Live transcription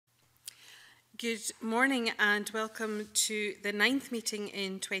Good morning and welcome to the 9th meeting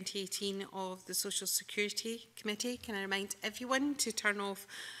in 2018 of the Social Security Committee. Can I remind everyone to turn off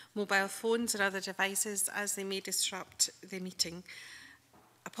mobile phones or other devices as they may disrupt the meeting.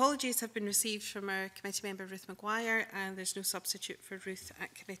 Apologies have been received from our committee member Ruth McGuire, and there's no substitute for Ruth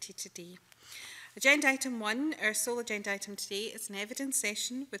at committee today. Agenda item 1, our sole agenda item today, is an evidence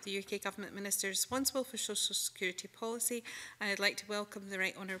session with the UK Government Minister responsible for social security policy, and I'd like to welcome the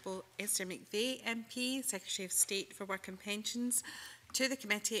Right Honourable Esther McVey MP, Secretary of State for Work and Pensions, to the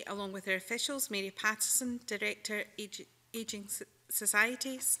committee, along with her officials, Mary Pattison, Director, Ageing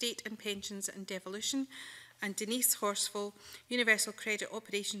Society, State and Pensions and Devolution, and Denise Horsfall, Universal Credit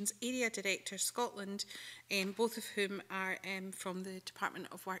Operations Area Director, Scotland, both of whom are from the Department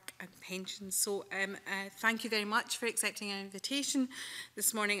of Work and Pensions. So thank you very much for accepting our invitation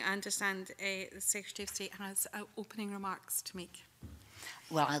this morning. I understand the Secretary of State has opening remarks to make.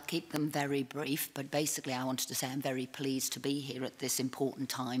 Well, I'll keep them very brief, but basically I wanted to say I'm very pleased to be here at this important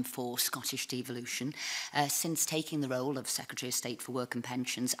time for Scottish devolution. Since taking the role of Secretary of State for Work and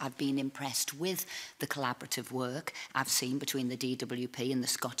Pensions, I've been impressed with the collaborative work I've seen between the DWP and the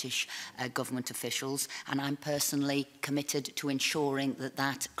Scottish government officials, and I'm personally committed to ensuring that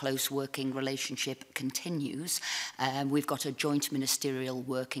that close working relationship continues. We've got a joint ministerial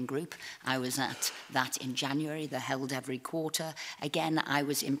working group. I was at that in January. They're held every quarter. Again, I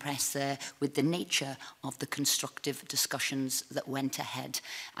was impressed there with the nature of the constructive discussions that went ahead,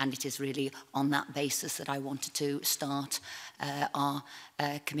 and it is really on that basis that I wanted to start our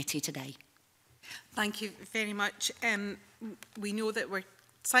committee today. Thank you very much. We know that we're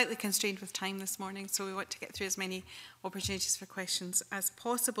slightly constrained with time this morning, so we want to get through as many opportunities for questions as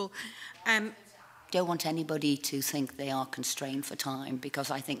possible. Don't want anybody to think they are constrained for time,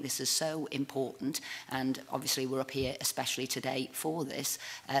 because I think this is so important, and obviously we're up here especially today for this,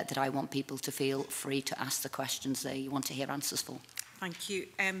 that I want people to feel free to ask the questions they want to hear answers for. Thank you.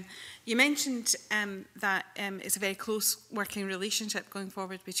 You mentioned that it's a very close working relationship going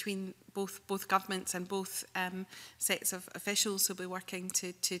forward between both governments and both sets of officials who will be working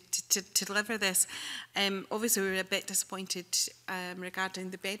to deliver this. Obviously, we were a bit disappointed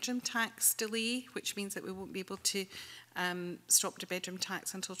regarding the bedroom tax delay, which means that we won't be able to stop the bedroom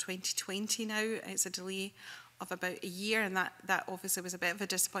tax until 2020 now. It's a delay of about a year, and that obviously was a bit of a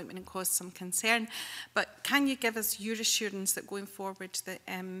disappointment and caused some concern. But can you give us your assurance that going forward that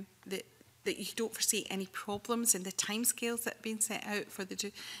that you don't foresee any problems in the timescales that have been set out for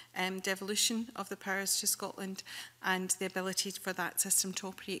the devolution of the powers to Scotland and the ability for that system to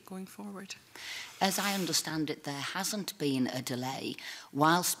operate going forward? As I understand it, there hasn't been a delay.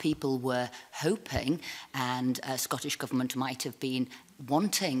 Whilst people were hoping, and Scottish Government might have been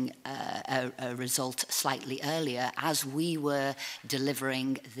wanting a result slightly earlier, as we were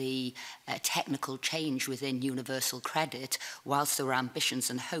delivering the technical change within universal credit, whilst there were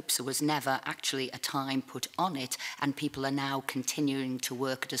ambitions and hopes, there was never actually a time put on it, and people are now continuing to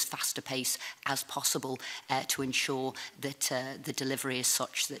work at as fast a pace as possible to ensure that the delivery is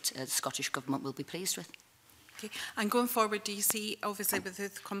such that the Scottish Government will be pleased with. Okay. And going forward, do you see, obviously with the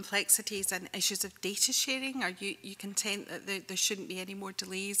complexities and issues of data sharing, are you content that there shouldn't be any more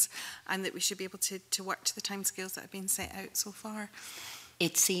delays and that we should be able to work to the timescales that have been set out so far?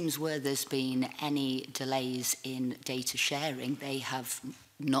 It seems where there's been any delays in data sharing, they have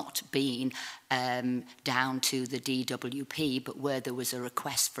not been down to the DWP, but where there was a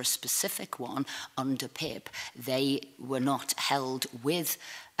request for a specific one under PIP, they were not held with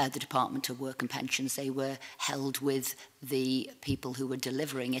the Department of Work and Pensions. They were held with the people who were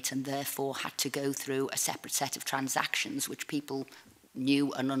delivering it, and therefore had to go through a separate set of transactions which people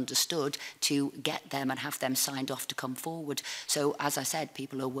knew and understood to get them and have them signed off to come forward. So, as I said,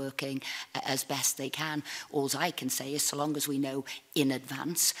 people are working as best they can. All I can say is, so long as we know in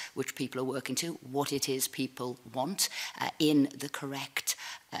advance, which people are working to, what it is people want, in the correct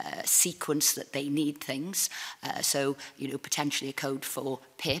sequence that they need things. So, you know, potentially a code for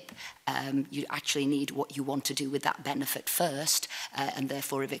PIP, you actually need what you want to do with that benefit first, and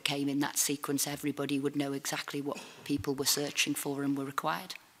therefore if it came in that sequence, everybody would know exactly what people were searching for and were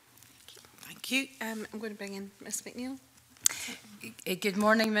required. Thank you. I'm going to bring in Ms McNeill. Good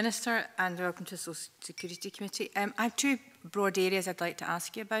morning, Minister, and welcome to the Social Security Committee. I have two broad areas I'd like to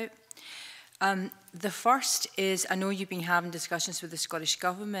ask you about. The first is, I know you've been having discussions with the Scottish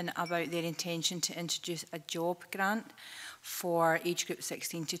Government about their intention to introduce a job grant for age group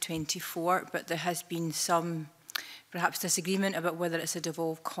 16 to 24, but there has been some perhaps disagreement about whether it's a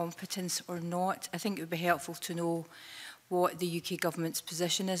devolved competence or not. I think it would be helpful to know what the UK Government's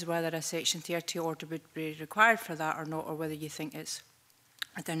position is, whether a Section 30 order would be required for that or not, or whether you think it's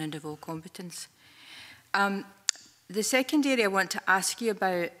within individual competence. The second area I want to ask you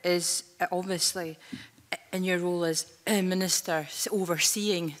about is obviously in your role as Minister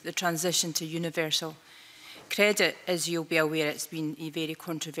overseeing the transition to universal credit. As you'll be aware, it's been a very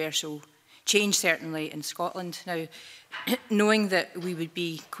controversial change, certainly in Scotland. Now, knowing that we would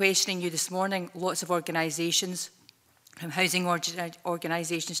be questioning you this morning, lots of organisations, from housing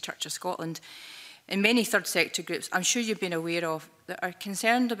organisations, Church of Scotland, and many third sector groups, I'm sure you've been aware of, that are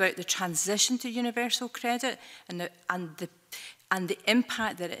concerned about the transition to universal credit and the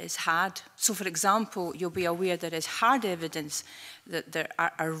impact that it has had. So, for example, you'll be aware there is hard evidence that there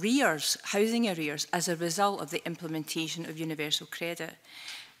are arrears, housing arrears, as a result of the implementation of universal credit.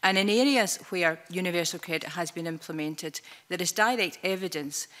 And in areas where universal credit has been implemented, there is direct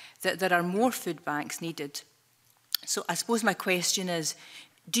evidence that there are more food banks needed. So I suppose my question is,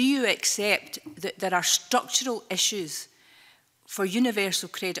 do you accept that there are structural issues for universal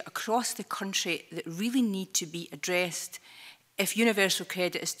credit across the country that really need to be addressed if universal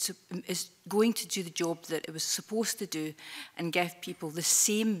credit is going to do the job that it was supposed to do and give people the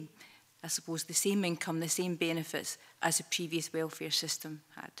same, I suppose, the same income, the same benefits as the previous welfare system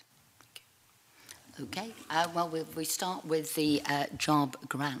had? Okay, well, we start with the job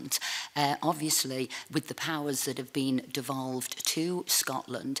grant. Obviously, with the powers that have been devolved to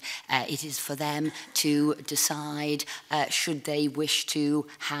Scotland, it is for them to decide should they wish to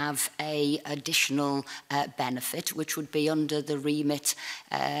have an additional benefit, which would be under the remit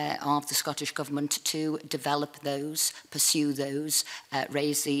of the Scottish Government to develop those, pursue those,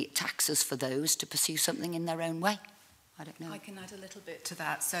 raise the taxes for those, to pursue something in their own way. I don't know. I can add a little bit to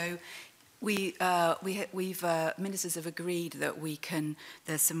that. So we've ministers have agreed that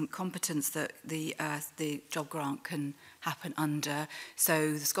there's some competence that the job grant can happen under.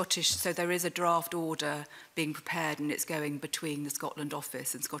 So there is a draft order being prepared, and it's going between the Scotland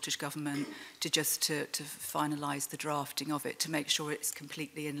Office and Scottish Government to finalise the drafting of it, to make sure it's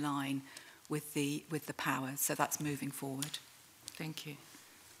completely in line with the powers. So that's moving forward. Thank you.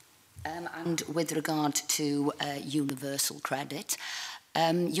 And with regard to universal credit,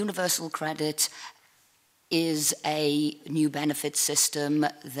 universal credit is a new benefit system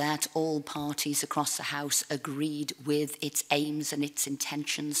that all parties across the House agreed with its aims and its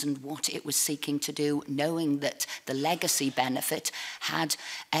intentions and what it was seeking to do, knowing that the legacy benefit had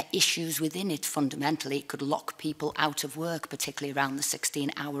issues within it. Fundamentally, it could lock people out of work, particularly around the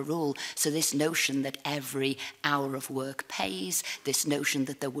 16-hour rule. So this notion that every hour of work pays, this notion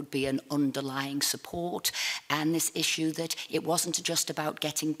that there would be an underlying support, and this issue that it wasn't just about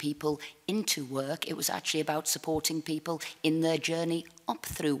getting people into work, it was actually about supporting people in their journey up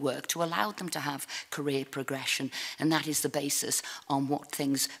through work to allow them to have career progression. And that is the basis on what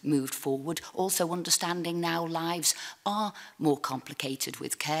things moved forward. Also understanding now lives are more complicated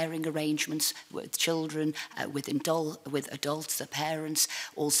with caring arrangements, with children, with adults, their parents,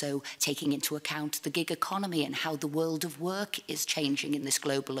 also taking into account the gig economy and how the world of work is changing in this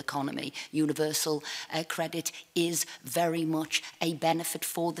global economy. Universal credit is very much a benefit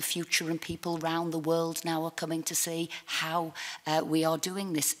for the future, and people around the world now are coming to see how we are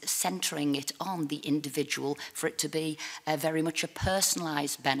doing this, centering it on the individual for it to be very much a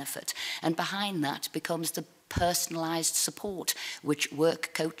personalised benefit. And behind that becomes the personalised support, which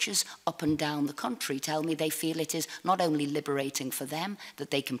work coaches up and down the country tell me they feel it is not only liberating for them, that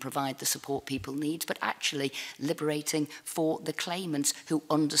they can provide the support people need, but actually liberating for the claimants who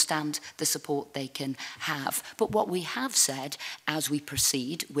understand the support they can have. But what we have said as we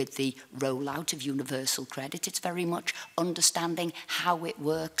proceed with the rollout of universal credit, it's very much understanding how it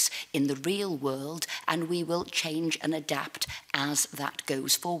works in the real world, and we will change and adapt as that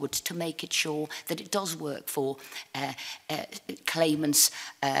goes forward to make it sure that it does work for claimants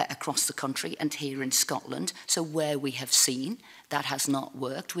across the country and here in Scotland. So where we have seen that has not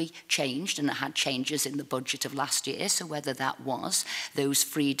worked, we changed and had changes in the budget of last year. So whether that was those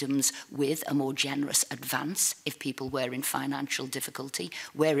freedoms with a more generous advance if people were in financial difficulty,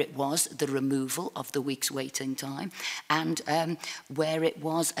 where it was the removal of the week's waiting time, and where it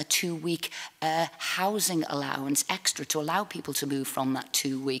was a 2-week housing allowance extra to allow people to move from that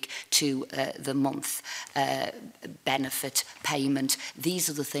 2-week to the month benefit payment. These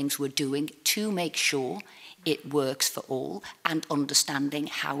are the things we're doing to make sure it works for all, and understanding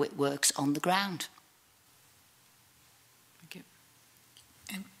how it works on the ground. Thank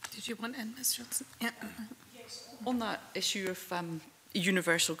you. Did you want in, Ms. Johnson? Yeah. Yes. On that issue of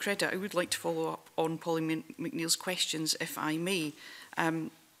universal credit, I would like to follow up on Pauline McNeill's questions, if I may.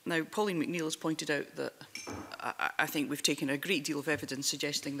 Now, Pauline McNeill has pointed out that I think we've taken a great deal of evidence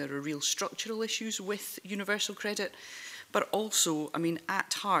suggesting there are real structural issues with universal credit. But also, I mean,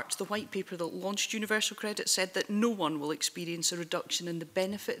 at heart, the white paper that launched universal credit said that no one will experience a reduction in the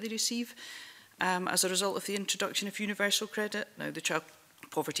benefit they receive as a result of the introduction of universal credit. Now, the Child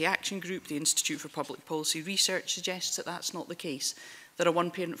Poverty Action Group, the Institute for Public Policy Research, suggests that that's not the case, that a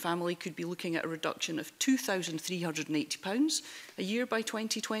one-parent family could be looking at a reduction of £2,380 a year by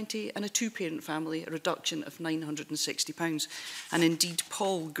 2020, and a two-parent family a reduction of £960. And indeed,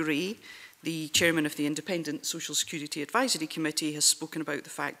 Paul Gray, the chairman of the Independent Social Security Advisory Committee, has spoken about the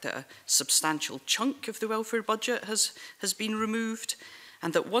fact that a substantial chunk of the welfare budget has been removed,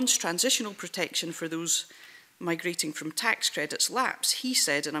 and that once transitional protection for those migrating from tax credits lapse, he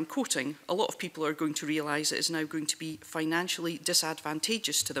said, and I'm quoting, "A lot of people are going to realise it is now going to be financially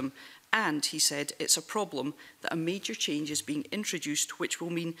disadvantageous to them." And he said, "It's a problem that a major change is being introduced, which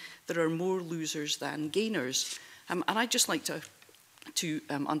will mean there are more losers than gainers." And I'd just like to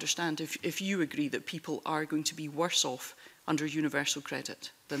understand if you agree that people are going to be worse off under universal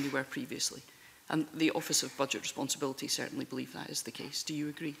credit than they were previously. And the Office of Budget Responsibility certainly believe that is the case. Do you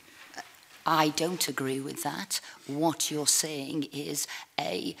agree? I don't agree with that. What you're saying is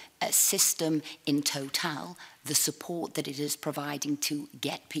a system in total, the support that it is providing to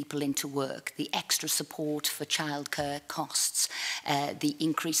get people into work, the extra support for childcare costs, the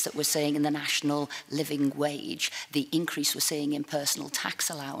increase that we're seeing in the national living wage, the increase we're seeing in personal tax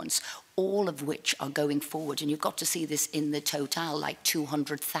allowance, all of which are going forward. And you've got to see this in the total, like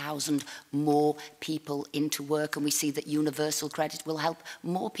 200,000 more people into work. And we see that universal credit will help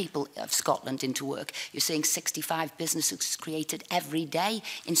more people of Scotland into work. You're seeing 65 businesses created every day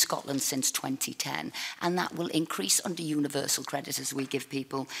in Scotland since 2010. And that will increase under universal credit as we give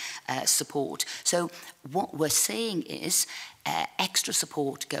people support. So what we're seeing is extra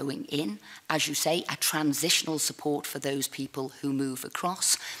support going in, as you say, a transitional support for those people who move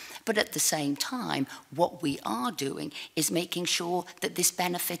across. But at the same time, what we are doing is making sure that this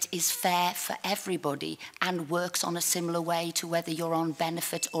benefit is fair for everybody and works on a similar way to whether you're on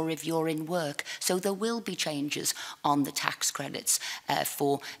benefit or if you're in work. So there will be changes on the tax credits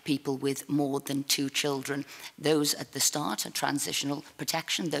for people with more than 2 children. Those at the start are transitional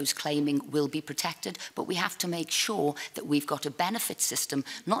protection. Those claiming will be protected. But we have to make sure that we've got a benefit system,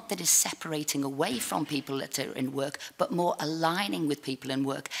 not that is separating away from people that are in work, but more aligning with people in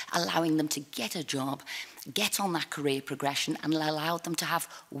work, allowing them to get a job, get on that career progression, and allow them to have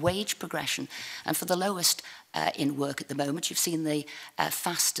wage progression. And for the lowest in work at the moment, you've seen the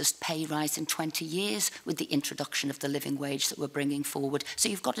fastest pay rise in 20 years with the introduction of the living wage that we're bringing forward. So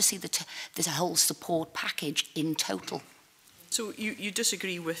you've got to see there's a whole support package in total. So you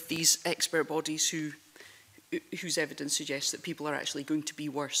disagree with these expert bodies whose evidence suggests that people are actually going to be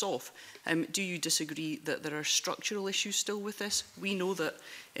worse off. Do you disagree that there are structural issues still with this? We know that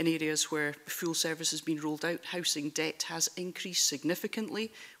in areas where full service has been rolled out, housing debt has increased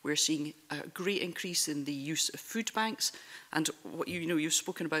significantly. We're seeing a great increase in the use of food banks. And what you've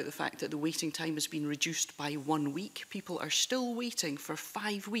spoken about the fact that the waiting time has been reduced by 1 week. People are still waiting for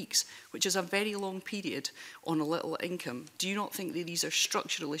 5 weeks, which is a very long period on a little income. Do you not think that these are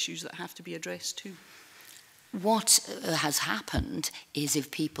structural issues that have to be addressed too? What has happened is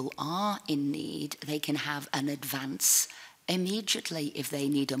if people are in need, they can have an advance immediately if they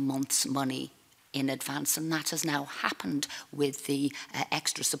need a month's money in advance, and that has now happened with the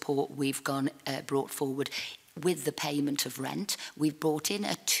extra support we've brought forward. With the payment of rent, we've brought in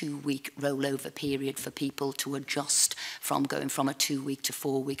a 2-week rollover period for people to adjust from going from a 2-week to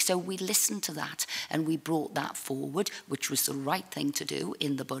 4 weeks. So we listened to that and we brought that forward, which was the right thing to do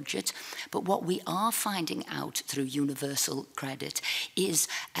in the budget. But what we are finding out through universal credit is,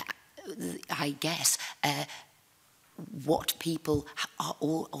 I guess, what people are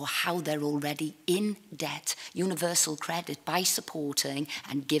or how they're already in debt. Universal credit, by supporting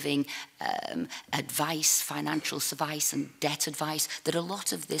and giving advice, financial advice and debt advice, that a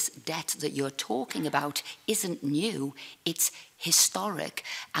lot of this debt that you're talking about isn't new, it's historic,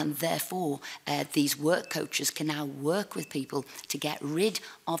 and therefore these work coaches can now work with people to get rid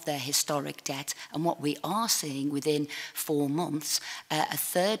of their historic debt. And what we are seeing within 4 months, a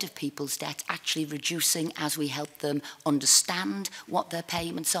third of people's debt actually reducing as we help them understand what their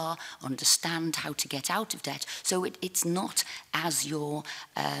payments are, understand how to get out of debt. So it's not as you're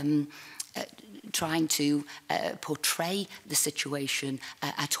trying to portray the situation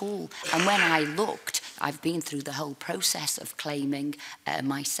at all. And when I looked, I've been through the whole process of claiming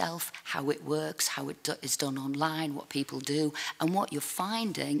myself, how it works, how it is done online, what people do. And what you're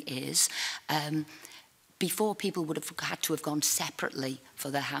finding is Before, people would have had to have gone separately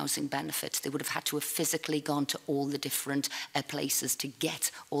for their housing benefits. They would have had to have physically gone to all the different places to get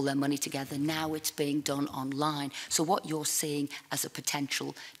all their money together. Now it's being done online. So what you're seeing as a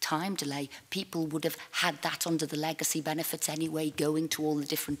potential time delay, people would have had that under the legacy benefits anyway, going to all the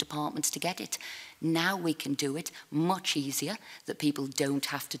different departments to get it. Now we can do it much easier, that people don't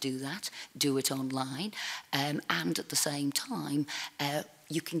have to do that, do it online, and at the same time,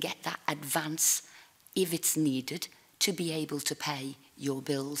 you can get that advance if it's needed to be able to pay your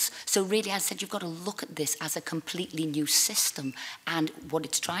bills. So really, as I said, you've got to look at this as a completely new system, and what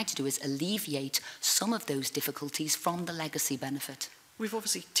it's trying to do is alleviate some of those difficulties from the legacy benefit. We've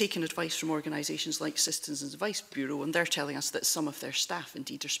obviously taken advice from organisations like Citizens Advice Bureau, and they're telling us that some of their staff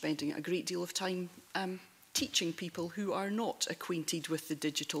indeed are spending a great deal of time teaching people who are not acquainted with the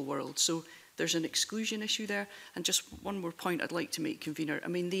digital world. So there's an exclusion issue there. And just one more point I'd like to make, Convener. I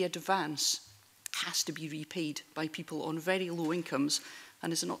mean, the advance has to be repaid by people on very low incomes,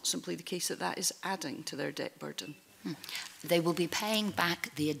 and is it not simply the case that that is adding to their debt burden? They will be paying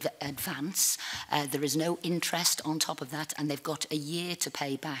back the advance. There is no interest on top of that, and they've got a year to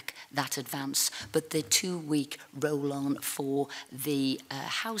pay back that advance. But the 2-week roll-on for the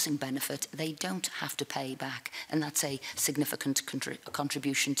housing benefit, they don't have to pay back, and that's a significant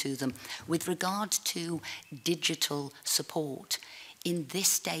contribution to them. With regard to digital support, in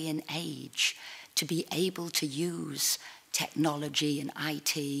this day and age, to be able to use technology and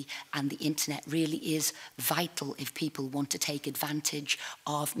IT and the internet really is vital if people want to take advantage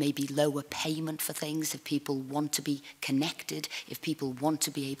of maybe lower payment for things, if people want to be connected, if people want to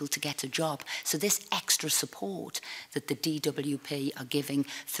be able to get a job. So this extra support that the DWP are giving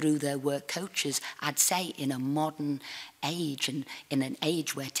through their work coaches, I'd say in a modern age and in an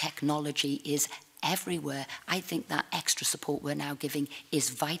age where technology is everywhere, I think that extra support we're now giving is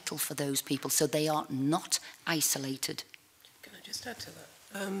vital for those people, so they are not isolated. Can I just add to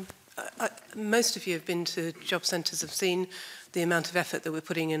that? Most of you have been to job centres, have seen the amount of effort that we're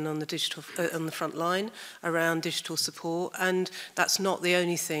putting in on the digital, on the front line around digital support, and that's not the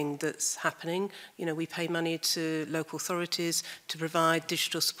only thing that's happening. You know, we pay money to local authorities to provide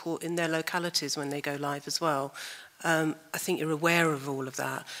digital support in their localities when they go live as well. I think you're aware of all of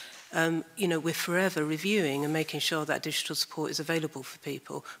that. You know, we're forever reviewing and making sure that digital support is available for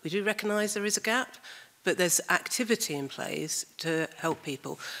people. We do recognise there is a gap, but there's activity in place to help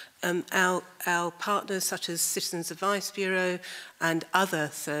people. Our partners such as Citizens Advice Bureau and other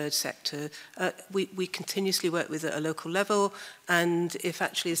third sector, we continuously work with at a local level, and if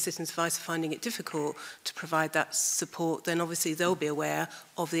actually the Citizens Advice are finding it difficult to provide that support, then obviously they'll be aware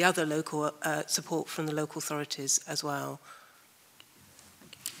of the other local support from the local authorities as well.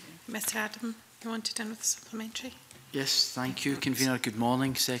 Mr Adam, you wanted in with a supplementary? Yes, thank you, Convener. Good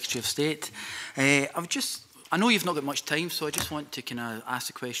morning, Secretary of State. I know you've not got much time, so I just want to kind of ask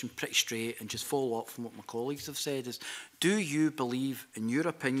the question pretty straight and just follow up from what my colleagues have said. Is, do you believe, in your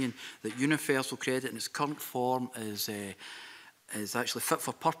opinion, that universal credit in its current form is actually fit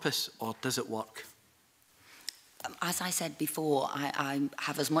for purpose, or does it work? As I said before, I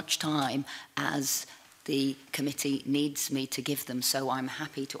have as much time as the committee needs me to give them, so I'm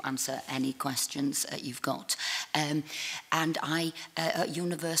happy to answer any questions you've got. And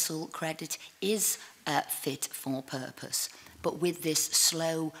universal credit is fit for purpose. But with this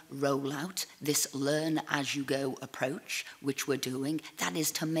slow rollout, this learn-as-you-go approach, which we're doing, that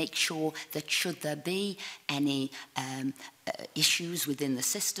is to make sure that should there be any issues within the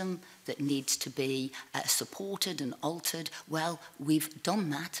system that needs to be supported and altered, well, we've done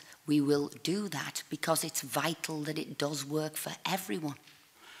that. We will do that because it's vital that it does work for everyone.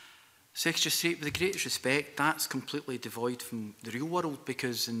 Secretary of State, with the greatest respect, that's completely devoid from the real world,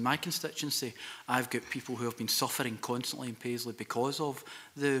 because in my constituency, I've got people who have been suffering constantly in Paisley because of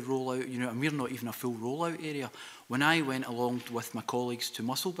the rollout, you know, and we're not even a full rollout area. When I went along with my colleagues to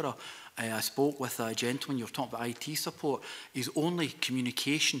Musselburgh, I spoke with a gentleman, you were talking about IT support. His only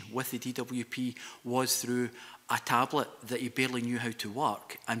communication with the DWP was through a tablet that he barely knew how to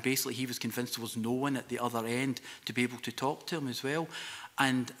work, and basically he was convinced there was no one at the other end to be able to talk to him as well.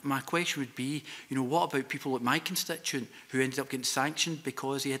 And my question would be, you know, what about people like my constituent who ended up getting sanctioned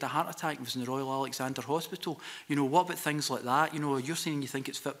because he had a heart attack and was in the Royal Alexander Hospital? You know, what about things like that? You know, you're saying you think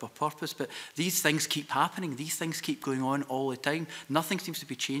it's fit for purpose, but these things keep happening. These things keep going on all the time. Nothing seems to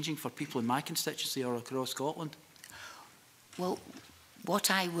be changing for people in my constituency or across Scotland. Well,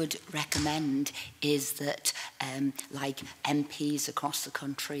 What I would recommend is that, like MPs across the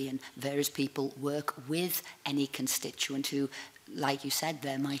country and various people work with any constituent who, like you said,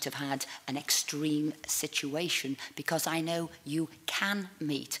 there might have had an extreme situation, because I know you can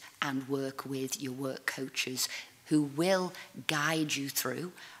meet and work with your work coaches who will guide you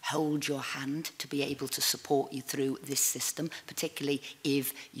through, hold your hand to be able to support you through this system, particularly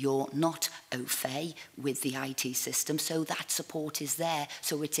if you're not au fait with the IT system. So that support is there.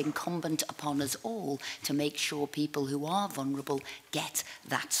 So it's incumbent upon us all to make sure people who are vulnerable get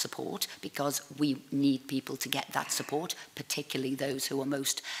that support, because we need people to get that support, particularly those who are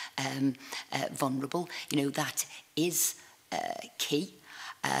most vulnerable. You know, that is key.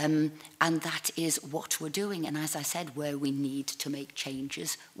 And that is what we're doing. And as I said, where we need to make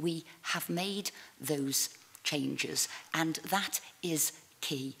changes, we have made those changes. And that is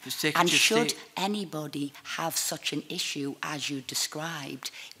key. And should anybody have such an issue as you described,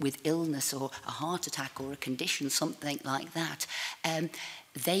 with illness or a heart attack or a condition, something like that,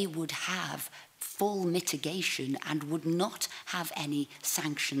 they would have full mitigation and would not have any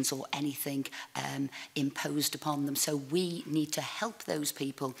sanctions or anything imposed upon them. So we need to help those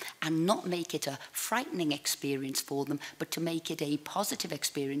people and not make it a frightening experience for them, but to make it a positive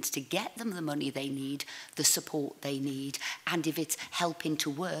experience, to get them the money they need, the support they need, and if it's helping to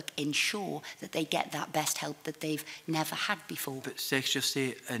work, ensure that they get that best help that they've never had before. But Secretary of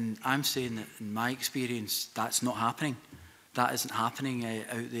State, and I'm saying that in my experience, that's not happening. That isn't happening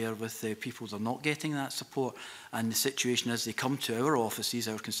out there with people that are not getting that support. And the situation is they come to our offices,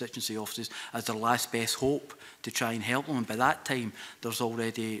 our constituency offices, as their last best hope to try and help them. And by that time, there's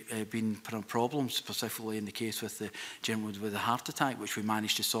already been problems, specifically in the case with the gentleman with the heart attack, which we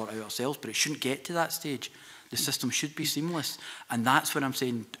managed to sort out ourselves. But it shouldn't get to that stage. The system should be seamless. And that's what I'm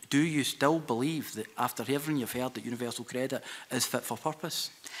saying. Do you still believe that after everything you've heard that universal credit is fit for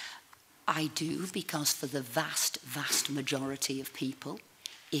purpose? I do, because for the vast, vast majority of people,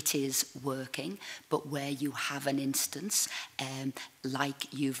 it is working. But where you have an instance,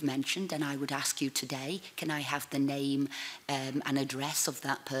 like you've mentioned, and I would ask you today, can I have the name and address of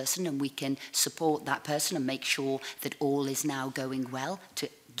that person, and we can support that person and make sure that all is now going well, to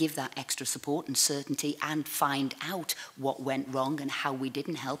give that extra support and certainty and find out what went wrong and how we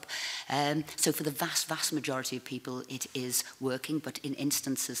didn't help. So for the vast, vast majority of people, it is working. But in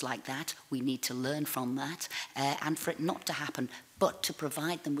instances like that, we need to learn from that and for it not to happen, but to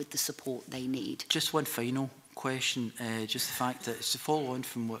provide them with the support they need. Just one final question, just the fact that it's to follow on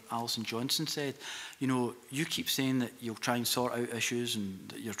from what Alison Johnson said. You know, you keep saying that you'll try and sort out issues and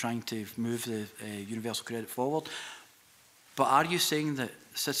that you're trying to move the universal credit forward. But are you saying that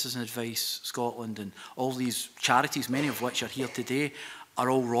Citizen Advice Scotland and all these charities, many of which are here today, are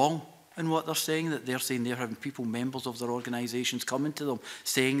all wrong in what they're saying? That they're saying they're having people, members of their organisations, coming to them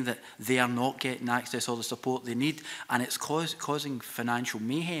saying that they are not getting access or the support they need, and it's causing financial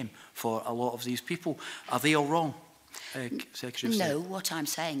mayhem for a lot of these people. Are they all wrong? Secretary of State. No, what I'm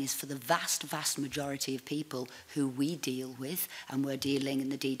saying is for the vast, vast majority of people who we deal with, and we're dealing in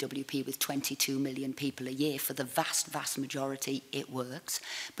the DWP with 22 million people a year, for the vast, vast majority it works.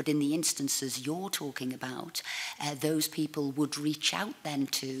 But in the instances you're talking about, those people would reach out then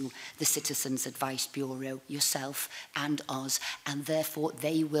to the Citizens Advice Bureau, yourself and us, and therefore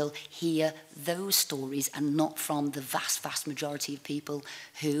they will hear those stories and not from the vast, vast majority of people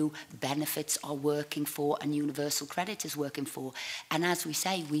who benefits are working for and universal credit is working for. And as we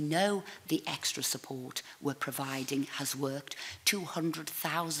say, we know the extra support we're providing has worked.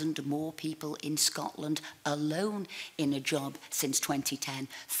 200,000 more people in Scotland alone in a job since 2010.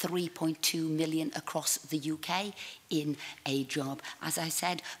 3.2 million across the UK in a job. As I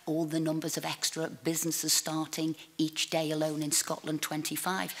said, all the numbers of extra businesses starting each day alone in Scotland,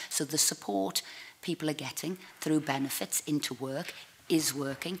 25. So the support people are getting through benefits into work is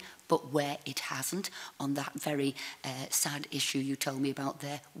working, but where it hasn't, on that very sad issue you told me about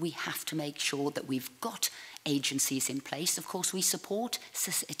there, we have to make sure that we've got agencies in place. Of course, we support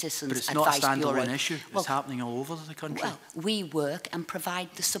Citizens Advice Bureau. But it's not a standalone issue. It's happening all over the country. Well, we work and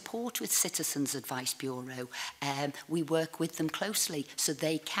provide the support with Citizens Advice Bureau. We work with them closely so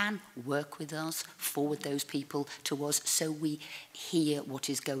they can work with us, forward those people to us, so we hear what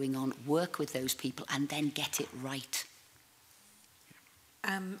is going on, work with those people, and then get it right.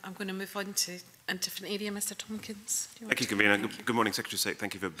 I'm going to move on to a different area. Mr Tompkins. Thank you, Convener. Good morning, Secretary of State.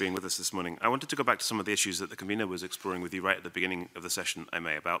 Thank you for being with us this morning. I wanted to go back to some of the issues that the Convener was exploring with you right at the beginning of the session,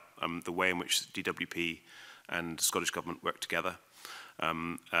 about the way in which DWP and Scottish Government work together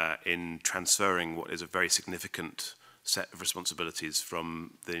in transferring what is a very significant set of responsibilities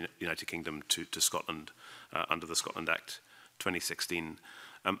from the United Kingdom to Scotland under the Scotland Act 2016.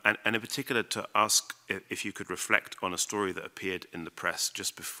 And in particular, to ask if you could reflect on a story that appeared in the press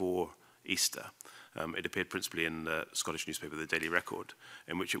just before Easter. It appeared principally in the Scottish newspaper, the Daily Record,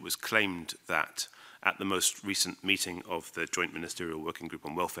 in which it was claimed that at the most recent meeting of the Joint Ministerial Working Group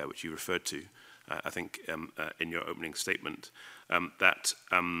on Welfare, which you referred to, I think, in your opening statement, that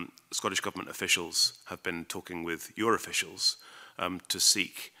Scottish Government officials have been talking with your officials to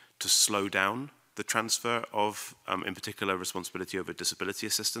seek to slow down the transfer of, in particular, responsibility over disability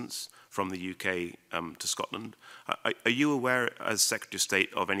assistance from the UK to Scotland. Are you aware, as Secretary of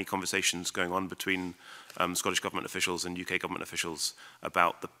State, of any conversations going on between Scottish Government officials and UK Government officials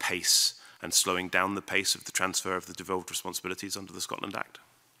about the pace and slowing down the pace of the transfer of the devolved responsibilities under the Scotland Act?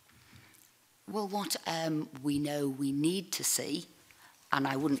 Well, what we know we need to see, and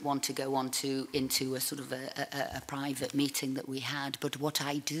I wouldn't want to go on into a sort of a private meeting that we had, but what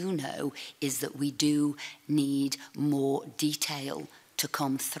I do know is that we do need more detail to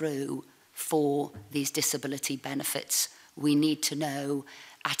come through for these disability benefits. We need to know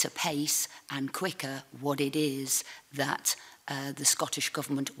at a pace and quicker what it is that the Scottish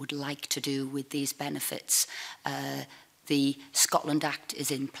Government would like to do with these benefits. The Scotland Act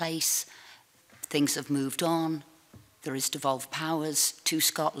is in place. Things have moved on. There is devolved powers to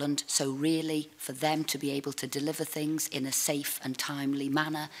Scotland, so really for them to be able to deliver things in a safe and timely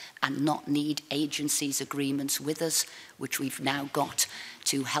manner and not need agencies' agreements with us, which we've now got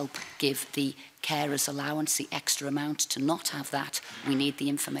to help give the carers allowance, the extra amount, to not have that, we need the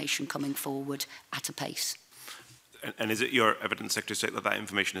information coming forward at a pace. And is it your evidence, Secretary of State, that that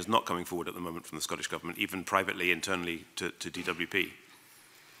information is not coming forward at the moment from the Scottish Government, even privately, internally to DWP?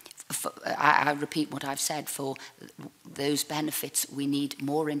 I repeat what I've said, for those benefits we need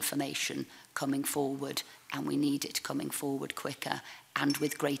more information coming forward, and we need it coming forward quicker and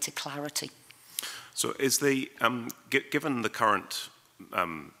with greater clarity. So is the, given the current,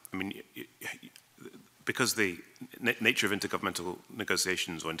 because the nature of intergovernmental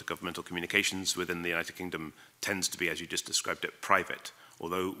negotiations or intergovernmental communications within the United Kingdom tends to be, as you just described it, private,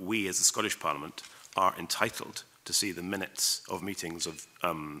 although we as the Scottish Parliament are entitled to see the minutes of meetings of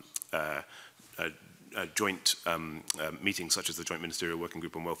joint meetings such as the Joint Ministerial Working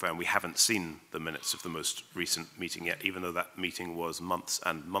Group on Welfare, and we haven't seen the minutes of the most recent meeting yet, even though that meeting was months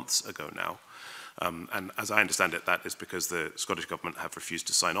and months ago now. And as I understand it, that is because the Scottish Government have refused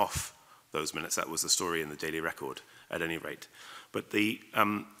to sign off those minutes. That was the story in the Daily Record, at any rate. But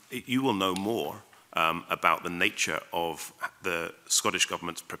you will know more about the nature of the Scottish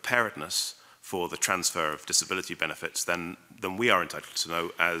Government's preparedness for the transfer of disability benefits than we are entitled to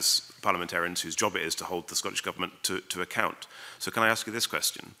know as parliamentarians whose job it is to hold the Scottish Government to account. So can I ask you this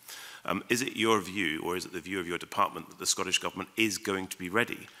question? Is it your view, or is it the view of your department, that the Scottish Government is going to be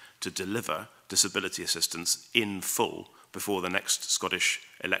ready to deliver disability assistance in full before the next Scottish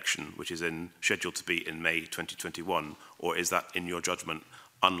election, which is scheduled to be in May 2021, or is that, in your judgment,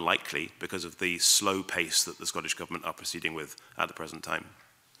 unlikely because of the slow pace that the Scottish Government are proceeding with at the present time?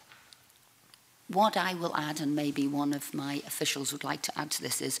 What I will add, and maybe one of my officials would like to add to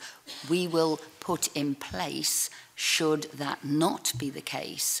this, is we will put in place, should that not be the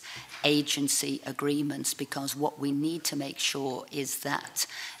case, agency agreements, because what we need to make sure is that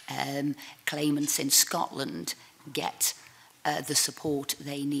claimants in Scotland get the support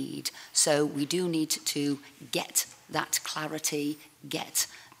they need. So we do need to get that clarity, get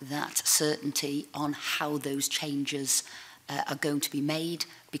that certainty on how those changes are going to be made,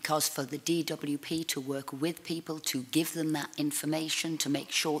 because for the DWP to work with people, to give them that information, to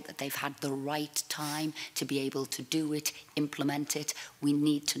make sure that they've had the right time to be able to do it, implement it, we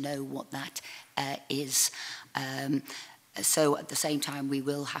need to know what that is. So at the same time, we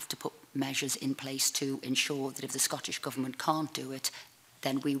will have to put measures in place to ensure that if the Scottish Government can't do it,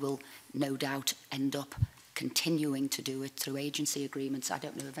 then we will no doubt end up continuing to do it through agency agreements. I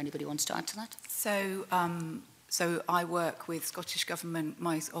don't know if anybody wants to add to that. So I work with Scottish Government,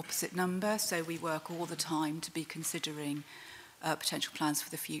 my opposite number, so we work all the time to be considering potential plans for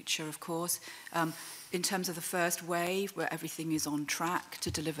the future, of course. In terms of the first wave, where everything is on track to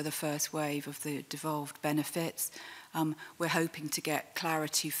deliver the first wave of the devolved benefits, we're hoping to get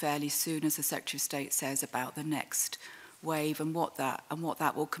clarity fairly soon, as the Secretary of State says, about the next wave and what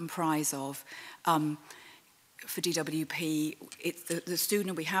that will comprise of. For DWP, the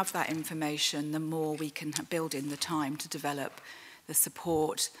sooner we have that information, the more we can build in the time to develop the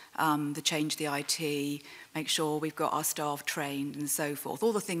support, the change the IT, make sure we've got our staff trained and so forth.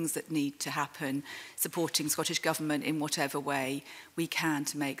 All the things that need to happen, supporting Scottish Government in whatever way we can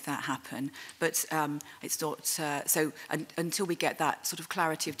to make that happen. But it's not, until we get that sort of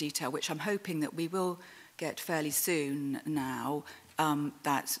clarity of detail, which I'm hoping that we will get fairly soon now,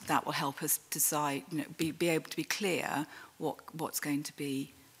 that will help us decide, be able to be clear what's going to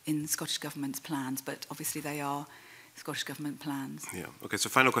be in the Scottish Government's plans, but obviously they are Scottish Government plans. Yeah. Okay, so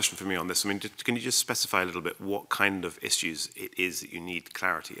final question for me on this. I mean, can you just specify a little bit what kind of issues it is that you need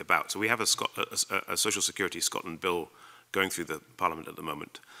clarity about? So we have a Social Security Scotland bill going through the Parliament at the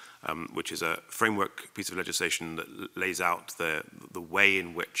moment, which is a framework piece of legislation that lays out the way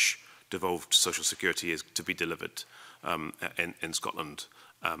in which devolved social security is to be delivered in Scotland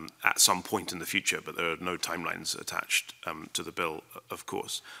at some point in the future, but there are no timelines attached to the bill, of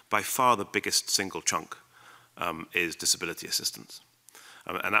course. By far the biggest single chunk is disability assistance.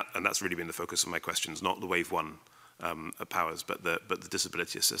 And that's really been the focus of my questions, not the Wave 1 powers, but the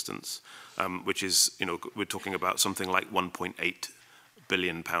disability assistance, which is, we're talking about something like £1.8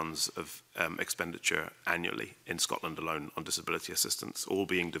 billion of expenditure annually in Scotland alone on disability assistance, all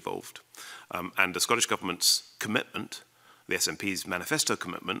being devolved. And the Scottish Government's commitment, the SNP's manifesto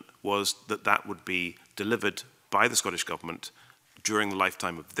commitment, was that that would be delivered by the Scottish Government during the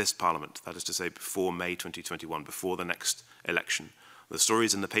lifetime of this Parliament, that is to say before May 2021, before the next election. The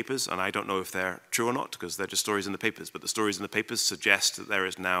stories in the papers, and I don't know if they're true or not, because they're just stories in the papers, but the stories in the papers suggest that there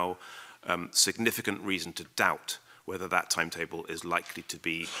is now significant reason to doubt whether that timetable is likely to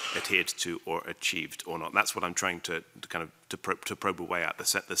be adhered to or achieved or not. And that's what I'm trying to probe away at,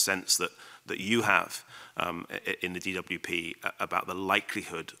 the sense that you have in the DWP about the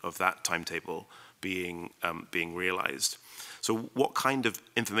likelihood of that timetable being realised. So what kind of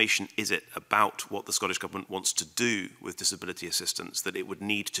information is it about what the Scottish Government wants to do with disability assistance that it would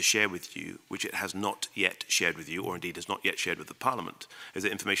need to share with you, which it has not yet shared with you, or indeed has not yet shared with the Parliament? Is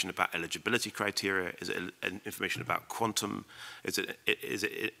it information about eligibility criteria? Is it information about quantum? Is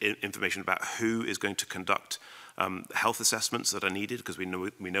it information about who is going to conduct health assessments that are needed? Because we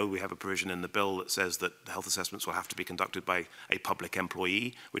know we have a provision in the bill that says that the health assessments will have to be conducted by a public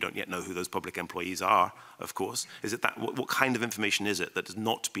employee. We don't yet know who those public employees are, of course. Is it that? What kind of information is it that is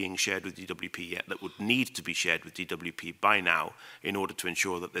not being shared with DWP yet, that would need to be shared with DWP by now in order to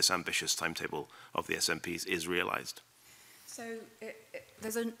ensure that this ambitious timetable of the SNPs is realised? So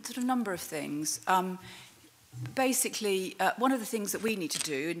there's a sort of number of things. Basically, one of the things that we need to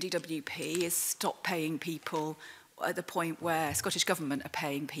do in DWP is stop paying people at the point where Scottish Government are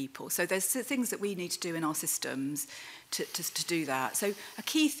paying people. So there's things that we need to do in our systems to do that. So a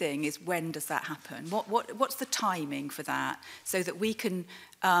key thing is, when does that happen? What's the timing for that, so that we can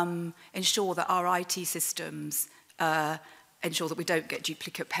ensure that our IT systems ensure that we don't get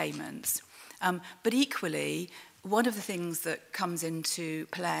duplicate payments. But equally, one of the things that comes into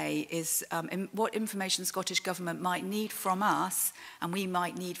play is what information the Scottish Government might need from us and we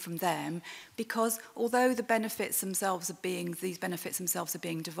might need from them, because although the benefits themselves are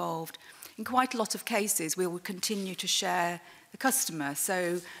being devolved, in quite a lot of cases we will continue to share the customer.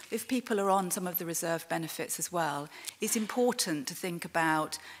 So if people are on some of the reserve benefits as well, it's important to think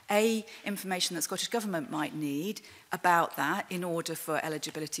about information that Scottish Government might need about that in order for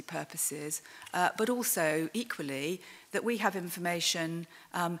eligibility purposes, but also equally that we have information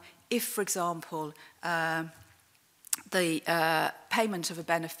if, for example, the payment of a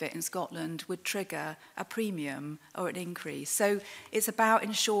benefit in Scotland would trigger a premium or an increase. So it's about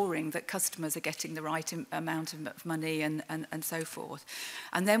ensuring that customers are getting the right amount of money and so forth.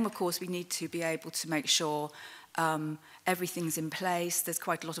 And then, of course, we need to be able to make sure everything's in place. There's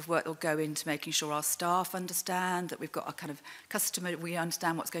quite a lot of work that will go into making sure our staff understand that we've got a kind of customer, we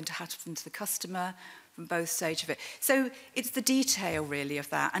understand what's going to happen to the customer from both stages of it. So it's the detail really of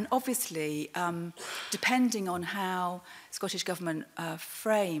that. And obviously, depending on how Scottish Government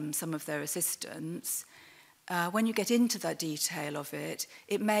frame some of their assistance, when you get into the detail of it,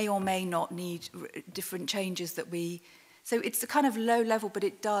 it may or may not need different changes that we... So it's a kind of low level, but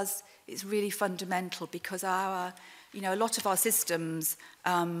it's really fundamental, because a lot of our systems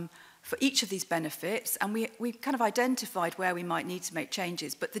for each of these benefits, and we kind of identified where we might need to make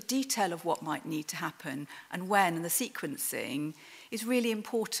changes, but the detail of what might need to happen and when, and the sequencing is really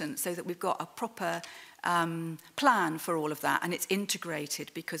important, so that we've got a proper plan for all of that, and it's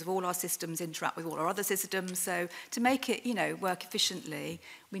integrated, because of all our systems interact with all our other systems. So to make it, work efficiently,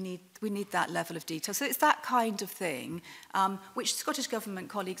 we need that level of detail. So it's that kind of thing, which Scottish Government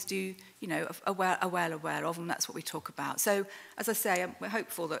colleagues do, are well aware of, and that's what we talk about. So as I say, we're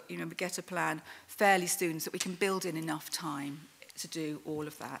hopeful that we get a plan fairly soon, so that we can build in enough time to do all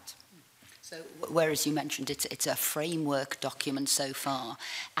of that. So, whereas you mentioned it's a framework document so far,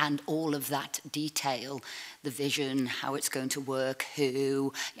 and all of that detail, the vision, how it's going to work,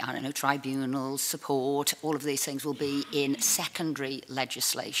 who, I don't know, tribunals, support, all of these things will be in secondary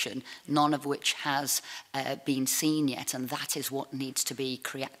legislation, none of which has been seen yet, and that is what needs to be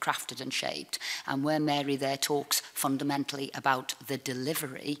crafted and shaped. And where Mary there talks fundamentally about the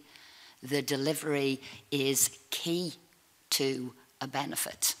delivery is key to a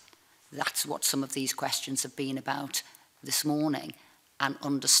benefit. That's what some of these questions have been about this morning, and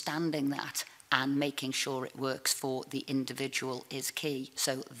understanding that and making sure it works for the individual is key.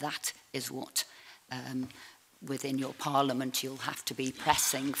 So that is what within your parliament you'll have to be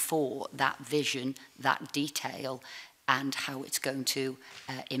pressing for, that vision, that detail, and how it's going to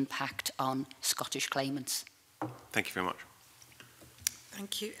impact on Scottish claimants. Thank you very much.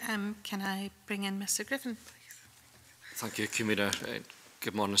 Thank you. Can I bring in Mr Griffin, please? Thank you, Convener.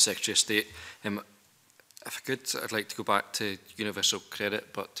 Good morning, Secretary of State. If I could, I'd like to go back to universal credit,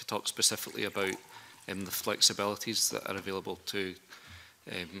 but to talk specifically about the flexibilities that are available to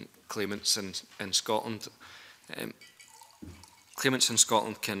claimants in Scotland. Claimants in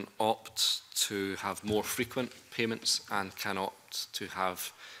Scotland can opt to have more frequent payments and can opt to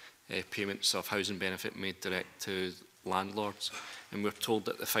have payments of housing benefit made direct to landlords. And we're told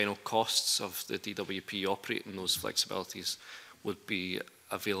that the final costs of the DWP operating those flexibilities would be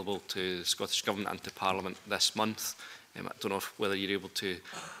available to the Scottish Government and to Parliament this month. I don't know whether you're able to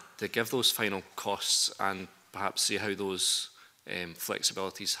give those final costs and perhaps see how those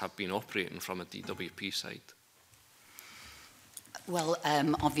flexibilities have been operating from a DWP side. Well,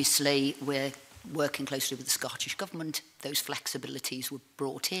 obviously, we're working closely with the Scottish Government. Those flexibilities were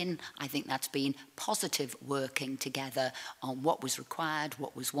brought in. I think that's been positive, working together on what was required,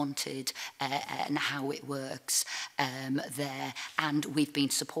 what was wanted, and how it works there. And we've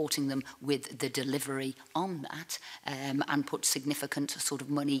been supporting them with the delivery on that, and put significant sort of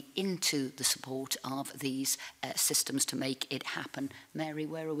money into the support of these systems to make it happen. Mary,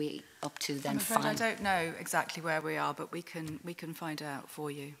 where are we up to then? I'm afraid I don't know exactly where we are, but we can find out for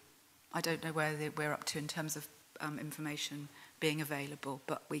you. I don't know where we're up to in terms of information being available,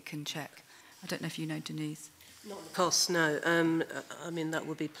 but we can check. I don't know if you know, Denise. Not the costs, no. I mean, that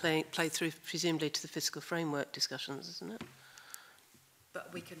will be played through, presumably, to the fiscal framework discussions, isn't it?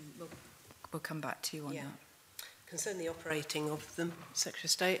 But we'll come back to you on that. Concerning the operating of them, Secretary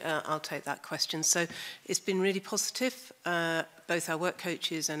of State, I'll take that question. So it's been really positive. Both our work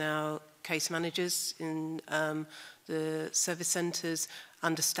coaches and our case managers in the service centres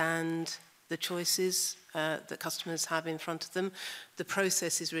understand the choices that customers have in front of them. The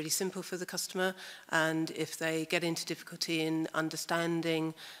process is really simple for the customer, and if they get into difficulty in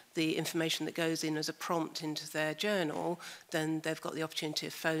understanding the information that goes in as a prompt into their journal, then they've got the opportunity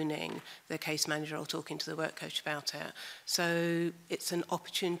of phoning their case manager or talking to the work coach about it. So it's an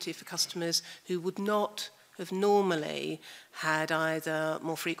opportunity for customers who would not have normally had either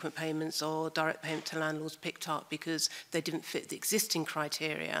more frequent payments or direct payment to landlords picked up because they didn't fit the existing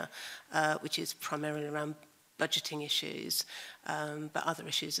criteria, which is primarily around budgeting issues, but other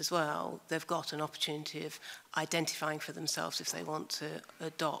issues as well. They've got an opportunity of identifying for themselves if they want to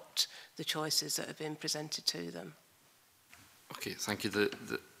adopt the choices that have been presented to them. Okay, thank you.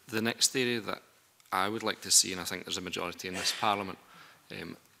 The next area that I would like to see, and I think there's a majority in this Parliament,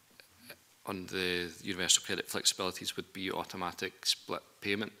 on the universal credit flexibilities would be automatic split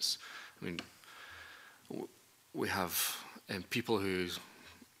payments. I mean, we have people who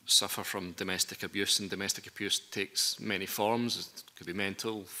suffer from domestic abuse, and domestic abuse takes many forms. It could be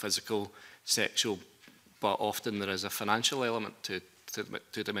mental, physical, sexual, but often there is a financial element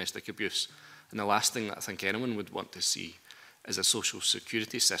to domestic abuse. And the last thing that I think anyone would want to see is a social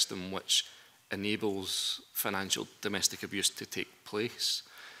security system which enables financial domestic abuse to take place.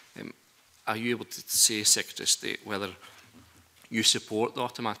 Are you able to say, Secretary of State, whether you support the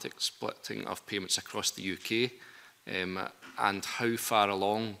automatic splitting of payments across the UK, and how far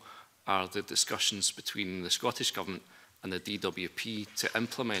along are the discussions between the Scottish Government and the DWP to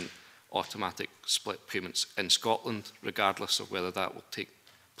implement automatic split payments in Scotland, regardless of whether that will take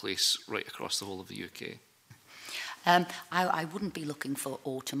place right across the whole of the UK? I wouldn't be looking for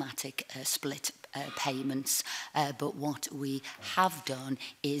automatic split payments, but what we have done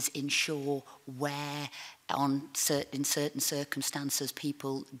is ensure where in certain circumstances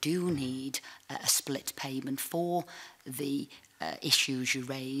people do need a split payment for the issues you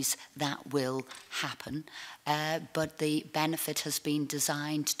raise, that will happen. But the benefit has been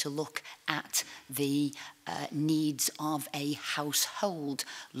designed to look at the needs of a household,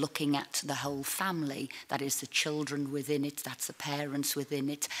 looking at the whole family, that is the children within it, that's the parents within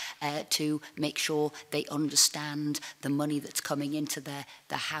it, to make sure they understand the money that's coming into the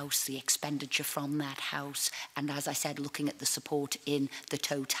house, the expenditure from that house, and as I said, looking at the support in the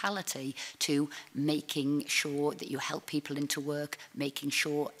totality to making sure that you help people into work, making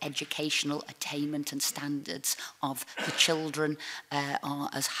sure educational attainment and standards of the children are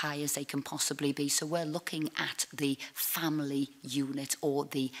as high as they can possibly be. So we're looking at the family unit or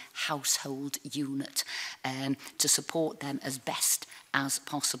the household unit to support them as best as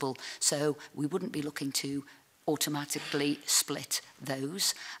possible. So we wouldn't be looking to automatically split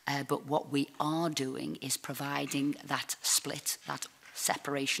those, but what we are doing is providing that split, that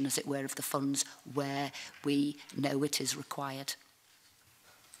separation, as it were, of the funds where we know it is required.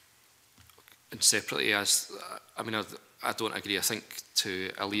 And separately, I don't agree. I think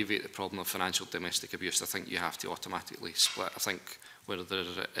to alleviate the problem of financial domestic abuse, I think you have to automatically split. I think where there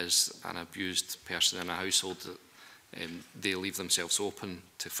is an abused person in a household, they leave themselves open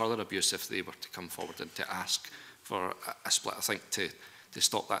to further abuse if they were to come forward and to ask for a split. I think to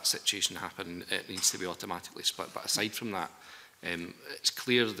stop that situation happening, it needs to be automatically split. But aside from that, it's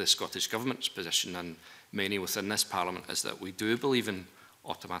clear the Scottish Government's position and many within this Parliament is that we do believe in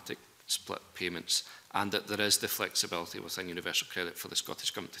automatic split payments and that there is the flexibility within universal credit for the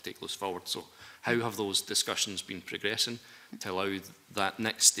Scottish Government to take those forward. So how have those discussions been progressing to allow that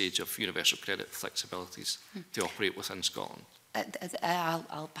next stage of universal credit flexibilities to operate within Scotland?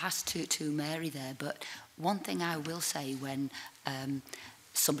 I'll pass to Mary there, but one thing I will say when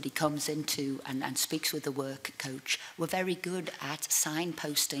somebody comes into and speaks with the work coach, we're very good at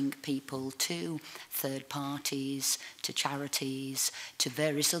signposting people to third parties, to charities, to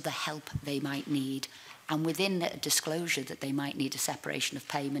various other help they might need. And within a disclosure that they might need a separation of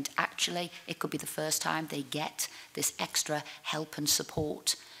payment, actually, it could be the first time they get this extra help and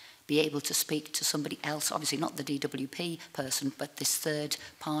support, be able to speak to somebody else, obviously not the DWP person, but this third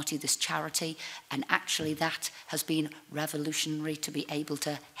party, this charity. And actually that has been revolutionary to be able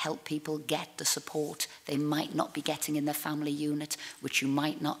to help people get the support they might not be getting in their family unit, which you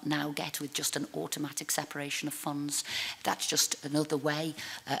might not now get with just an automatic separation of funds. That's just another way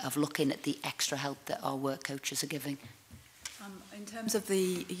of looking at the extra help that our work coaches are giving. In terms of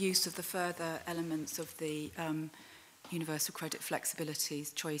the use of the further elements of the universal credit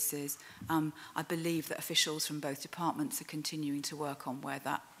flexibilities choices, I believe that officials from both departments are continuing to work on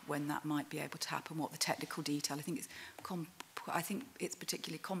when that might be able to happen, what the technical detail. I think it's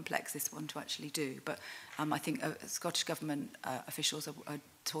particularly complex, this one, to actually do, but I think Scottish Government officials are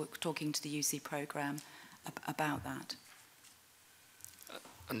talking to the UC programme about that.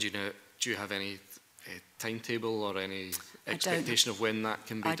 And do you have any timetable or any expectation of when that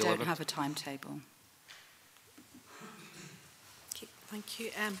can be delivered? I don't have a timetable. Thank you.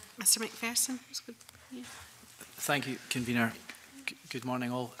 Mr McPherson. Yeah. Thank you, Convener. Good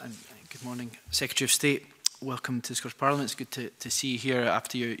morning all, and good morning, Secretary of State. Welcome to the Scottish Parliament. It's good to see you here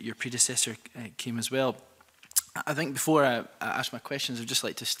after your predecessor came as well. I think before I ask my questions, I'd just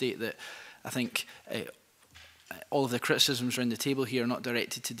like to state that I think all of the criticisms around the table here are not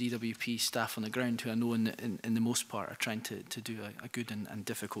directed to DWP staff on the ground, who I know in the most part are trying to do a good and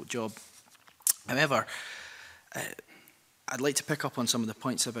difficult job. However, I'd like to pick up on some of the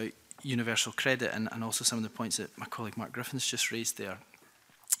points about universal credit and also some of the points that my colleague Mark Griffin's just raised there.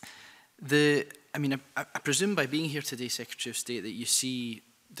 I presume by being here today, Secretary of State, that you see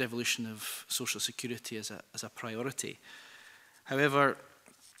devolution of social security as a priority. However,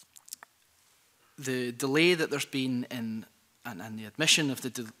 the delay that there's been in and the admission of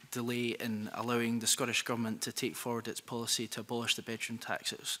the delay in allowing the Scottish Government to take forward its policy to abolish the bedroom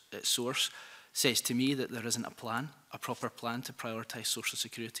tax at source says to me that there isn't a proper plan to prioritise social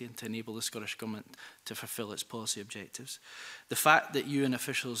security and to enable the Scottish Government to fulfil its policy objectives. The fact that you and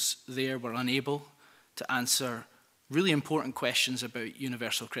officials there were unable to answer really important questions about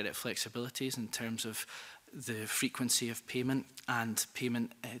universal credit flexibilities in terms of the frequency of payment and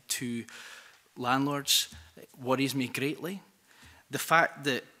payment to landlords worries me greatly. The fact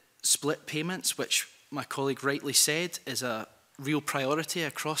that split payments, which my colleague rightly said is a real priority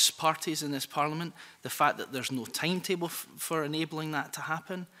across parties in this Parliament, the fact that there's no timetable for enabling that to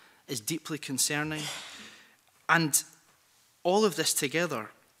happen is deeply concerning. And all of this together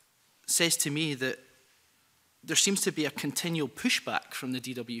says to me that there seems to be a continual pushback from the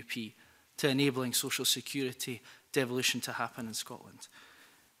DWP to enabling social security devolution to happen in Scotland.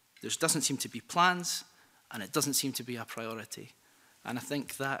 There doesn't seem to be plans, and it doesn't seem to be a priority. And I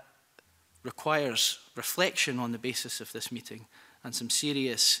think that requires reflection on the basis of this meeting and some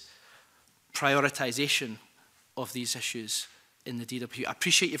serious prioritisation of these issues in the DWP. I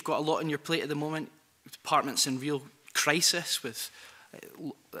appreciate you've got a lot on your plate at the moment. The department's in real crisis with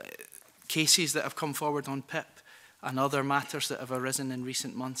cases that have come forward on PIP and other matters that have arisen in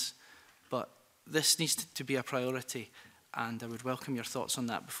recent months. But this needs to be a priority, and I would welcome your thoughts on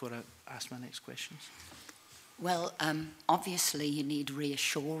that before I ask my next questions. Well, obviously you need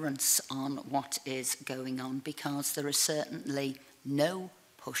reassurance on what is going on, because there is certainly no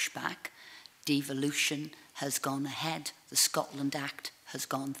pushback. Devolution has gone ahead. The Scotland Act has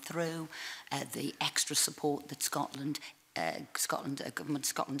gone through. The extra support that Government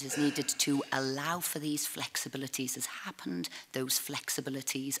Scotland has needed to allow for these flexibilities has happened. Those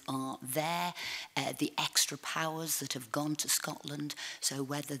flexibilities are there. The extra powers that have gone to Scotland, so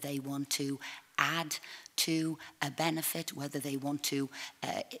whether they want to add to a benefit, whether they want to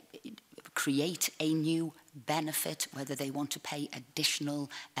create a new benefit, whether they want to pay additional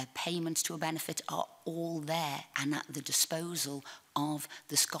payments to a benefit, are all there and at the disposal of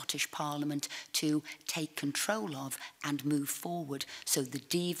the Scottish Parliament to take control of and move forward. So the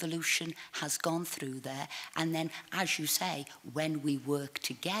devolution has gone through there. And then, as you say, when we work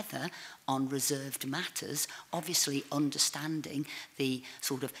together on reserved matters, obviously understanding the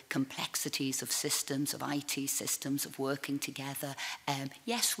sort of complexities of systems, of IT systems, of working together,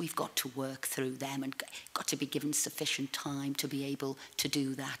 yes, we've got to work through them and got to be given sufficient time to be able to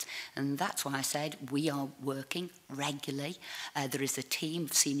do that. And that's why I said we are working regularly. There is a team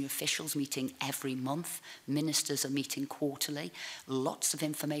of senior officials meeting every month. Ministers are meeting quarterly. Lots of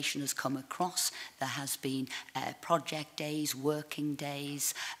information has come across. There has been project days, working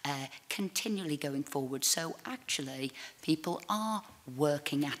days, continually going forward. So actually, people are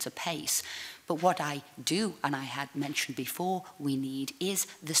working at a pace. But what I do, and I had mentioned before, we need is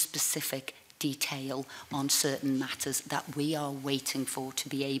the specific detail on certain matters that we are waiting for to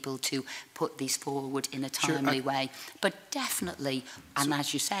be able to put these forward in a timely way. But definitely, and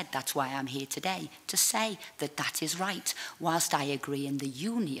as you said, that's why I'm here today, to say that that is right. Whilst I agree in the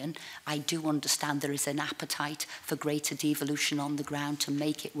union, I do understand there is an appetite for greater devolution on the ground to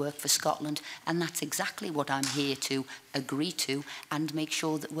make it work for Scotland, and that's exactly what I'm here to agree to and make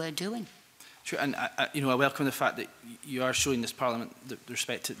sure that we're doing. Sure, and I welcome the fact that you are showing this Parliament the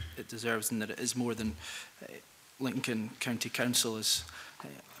respect it deserves, and that it is more than Lincoln County Council is.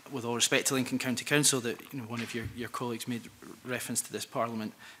 With all respect to Lincoln County Council, that one of your colleagues made reference to this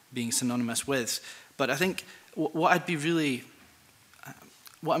Parliament being synonymous with. But I think what I'm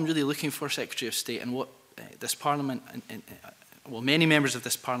really looking for, Secretary of State, and what this Parliament, well, many members of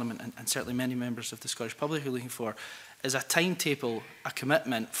this Parliament, and certainly many members of the Scottish public are looking for, is a timetable, a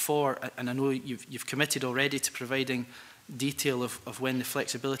commitment for, and I know you've committed already to providing detail of when the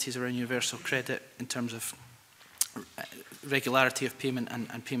flexibilities around universal credit in terms of regularity of payment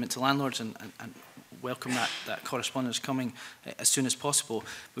and payment to landlords, and welcome that correspondence coming as soon as possible.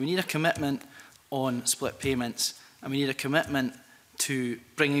 But we need a commitment on split payments, and we need a commitment to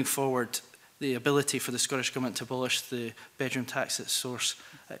bringing forward the ability for the Scottish Government to abolish the bedroom tax at source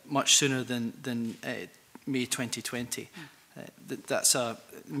much sooner than May 2020. That's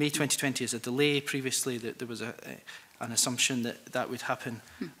May 2020 is a delay. Previously, there was an assumption that would happen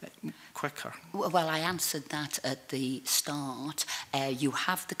quicker. Well, I answered that at the start. You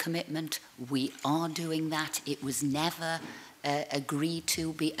have the commitment. We are doing that. It was never agreed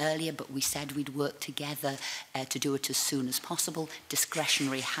to be earlier, but we said we'd work together to do it as soon as possible.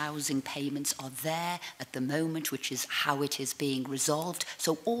 Discretionary housing payments are there at the moment, which is how it is being resolved.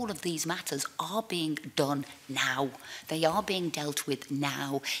 So all of these matters are being done now. They are being dealt with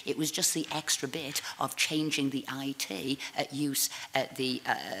now. It was just the extra bit of changing the IT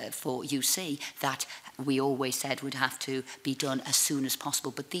for UC that we always said would have to be done as soon as possible.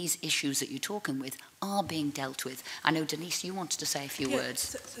 But these issues that you're talking with are being dealt with. I know, Denise, you wanted to say a few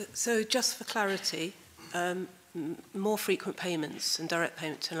words. So just for clarity, more frequent payments and direct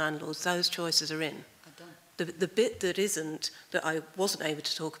payment to landlords, those choices are in. The bit that isn't, that I wasn't able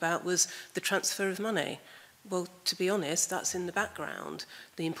to talk about, was the transfer of money. Well, to be honest, that's in the background.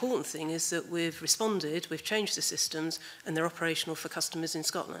 The important thing is that we've responded, we've changed the systems, and they're operational for customers in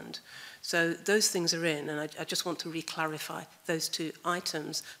Scotland. So those things are in, and I just want to re-clarify, those two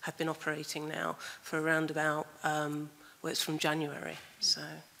items have been operating now for around about, well, it's from January. So.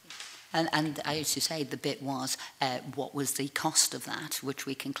 And as you say, the bit was, what was the cost of that, which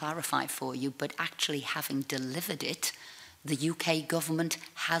we can clarify for you, but actually having delivered it, the UK government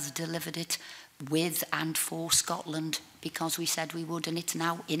has delivered it with and for Scotland, because we said we would, and it's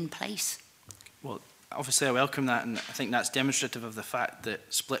now in place. Well, obviously I welcome that, and I think that's demonstrative of the fact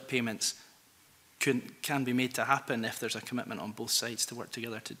that split payments can be made to happen if there's a commitment on both sides to work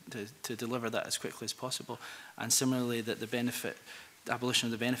together to deliver that as quickly as possible. And similarly, that the abolition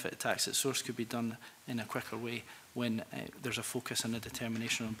of the benefit tax at source could be done in a quicker way when there's a focus and a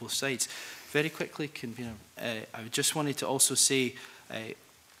determination on both sides. Very quickly, Convener, I just wanted to also say,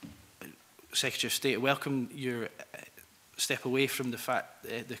 Secretary of State, welcome your step away from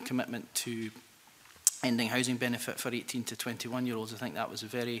the commitment to ending housing benefit for 18 to 21-year-olds. I think that was a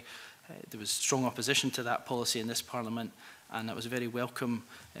very, there was strong opposition to that policy in this Parliament, and that was a very welcome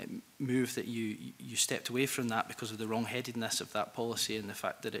move that you stepped away from that because of the wrong-headedness of that policy and the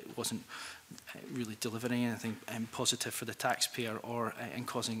fact that it wasn't really delivering anything positive for the taxpayer or in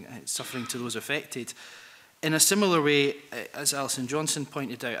causing suffering to those affected. In a similar way, as Alison Johnson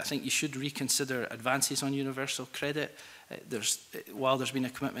pointed out, I think you should reconsider advances on universal credit. While there's been a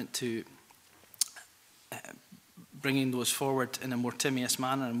commitment to bringing those forward in a more timious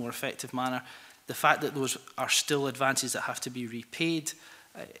manner, a more effective manner, the fact that those are still advances that have to be repaid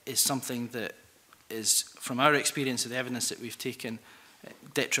is something that is, from our experience of the evidence that we've taken,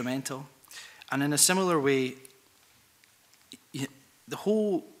 detrimental. And in a similar way, the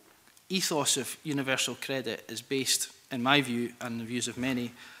whole ethos of universal credit is based, in my view, and the views of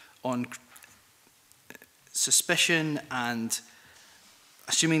many, on suspicion and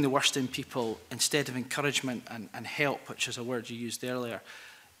assuming the worst in people instead of encouragement and help, which is a word you used earlier.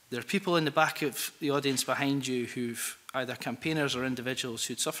 There are people in the back of the audience behind you who've either campaigners or individuals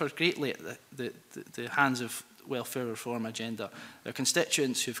who'd suffered greatly at the hands of welfare reform agenda. There are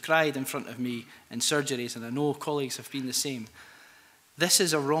constituents who've cried in front of me in surgeries, and I know colleagues have been the same. This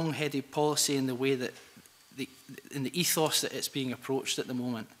is a wrong-headed policy in the way that, in the ethos that it's being approached at the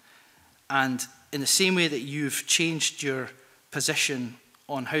moment. And in the same way that you've changed your position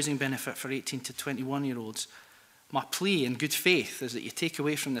on housing benefit for 18 to 21-year-olds, my plea in good faith is that you take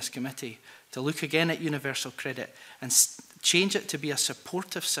away from this committee to look again at universal credit and change it to be a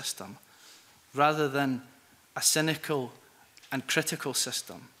supportive system rather than a cynical and critical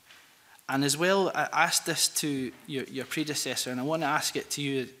system. And as well, I asked this to your predecessor, and I want to ask it to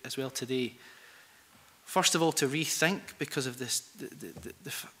you as well today. First of all, to rethink, because of this,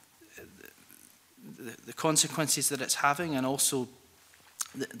 the consequences that it's having, and also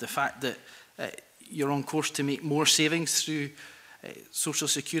the fact that you're on course to make more savings through social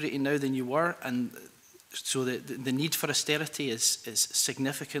security now than you were, and so the need for austerity is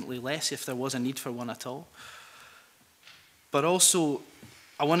significantly less, if there was a need for one at all. But also,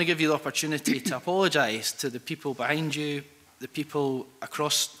 I want to give you the opportunity to apologise to the people behind you, the people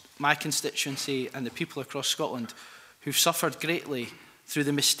across my constituency and the people across Scotland who've suffered greatly through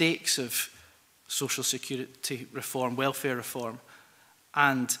the mistakes of social security reform, welfare reform,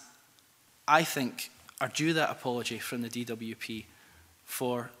 and I think are due that apology from the DWP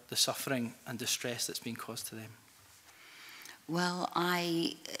for the suffering and distress that's been caused to them. Well,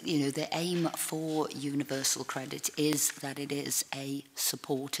 the aim for universal credit is that it is a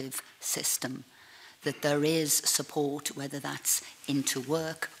supportive system, that there is support, whether that's into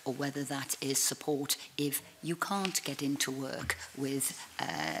work or whether that is support if you can't get into work with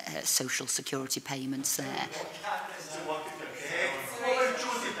social security payments there.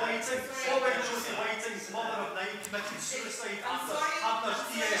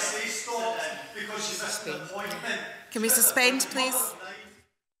 Can we suspend, please?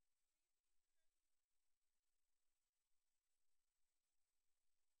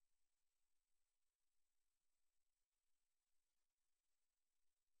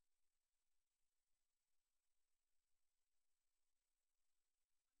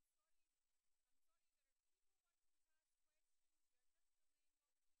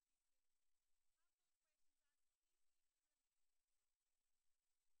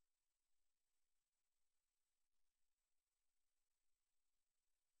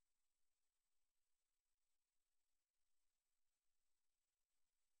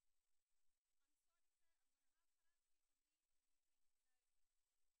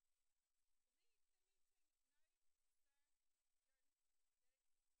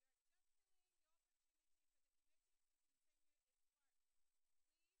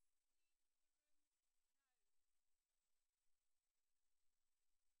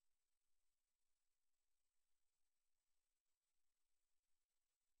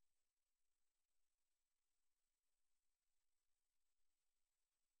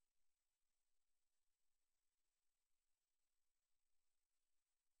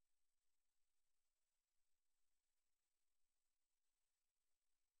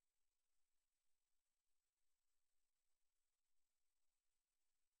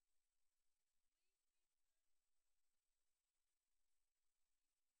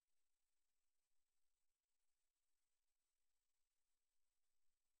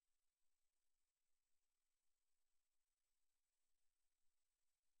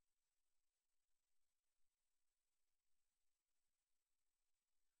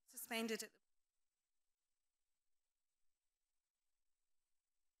 suspended at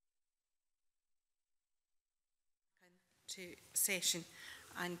to session,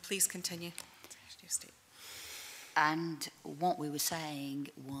 and please continue. And what we were saying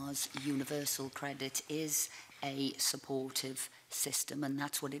was universal credit is a supportive system, and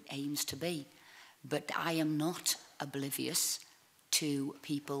that's what it aims to be. But I am not oblivious to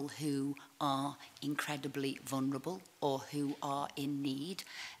people who are incredibly vulnerable or who are in need.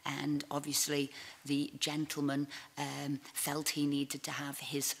 And obviously the gentleman felt he needed to have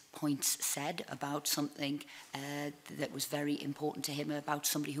his points said about something that was very important to him, about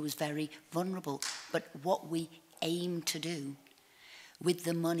somebody who was very vulnerable. But what we aim to do with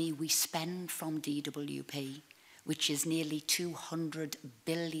the money we spend from DWP, which is nearly £200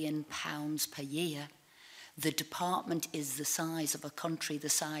 billion per year, the department is the size of a country the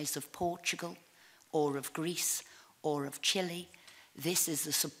size of Portugal or of Greece or of Chile. This is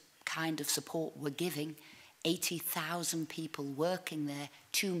the kind of support we're giving 80,000 people working there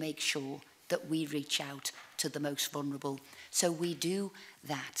to make sure that we reach out to the most vulnerable. So we do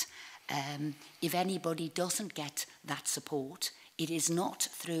that. If anybody doesn't get that support, it is not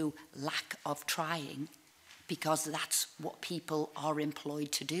through lack of trying, because that's what people are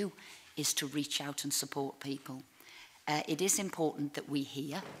employed to do, is to reach out and support people. It is important that we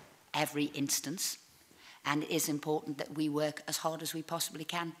hear every instance, and it is important that we work as hard as we possibly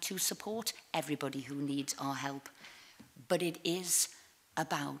can to support everybody who needs our help. But it is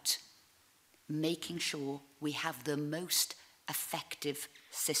about making sure we have the most effective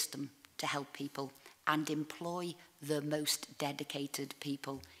system to help people and employ the most dedicated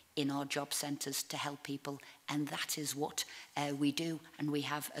people in our job centres to help people, and that is what we do, and we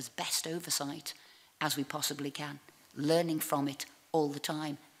have as best oversight as we possibly can, learning from it all the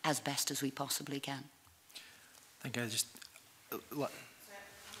time as best as we possibly can. I think I just...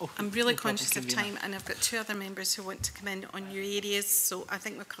 I'm really conscious of time, and I've got two other members who want to come in on your areas, so I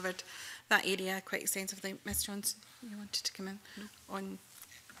think we've covered that area quite extensively. Ms Johnson, you wanted to come in on...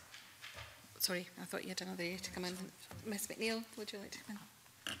 Sorry, I thought you had another area to come in. Ms McNeill, would you like to come in?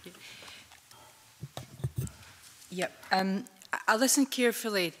 Yep. I listened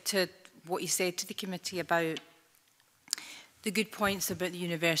carefully to what you said to the committee about the good points about the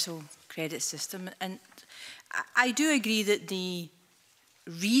universal credit system, and I do agree that the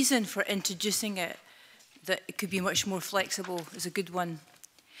reason for introducing it, that it could be much more flexible, is a good one.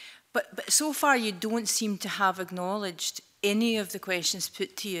 But so far you don't seem to have acknowledged any of the questions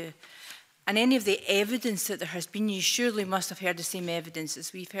put to you and any of the evidence that there has been. You surely must have heard the same evidence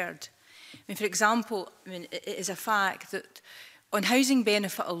as we've heard. I mean, for example, it is a fact that on housing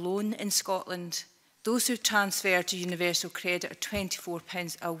benefit alone in Scotland, those who transfer to universal credit are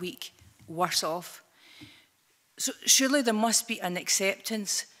 £24 a week worse off. So surely there must be an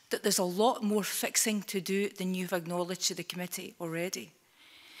acceptance that there's a lot more fixing to do than you've acknowledged to the committee already.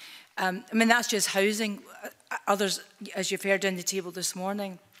 I mean, that's just housing. Others, as you've heard on the table this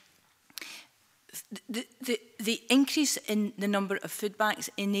morning, the increase in the number of food banks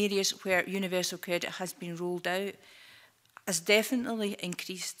in areas where universal credit has been rolled out has definitely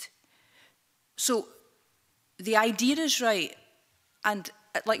increased. So the idea is right, and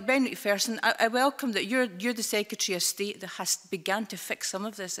like Ben McPherson, I welcome that you're the Secretary of State that has begun to fix some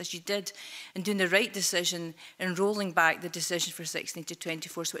of this, as you did, and doing the right decision and rolling back the decision for 16 to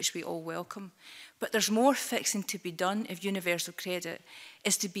 24, which we all welcome. But there's more fixing to be done if universal credit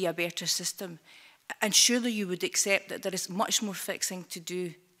is to be a better system. And surely you would accept that there is much more fixing to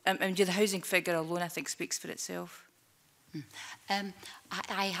do. And the housing figure alone, I think, speaks for itself.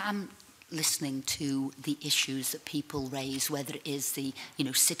 I am listening to the issues that people raise, whether it is the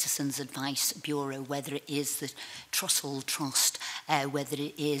Citizens Advice Bureau, whether it is the Trussell Trust, whether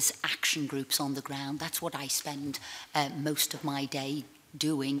it is action groups on the ground. That's what I spend most of my day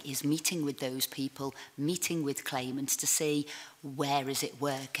doing, is meeting with those people, meeting with claimants to see where is it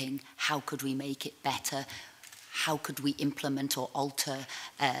working, how could we make it better, how could we implement or alter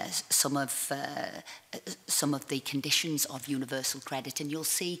some of the conditions of universal credit. And you'll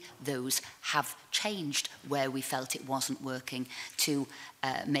see those have changed where we felt it wasn't working to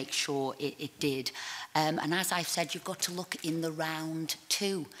make sure it did. And as I've said, you've got to look in the round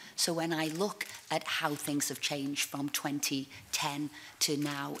too. So when I look at how things have changed from 2010 to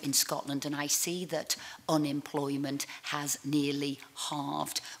now in Scotland, and I see that unemployment has nearly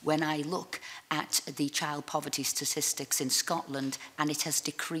halved. When I look at the child poverty statistics in Scotland, and it has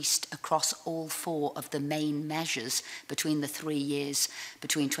decreased across all four of the main measures between the 3 years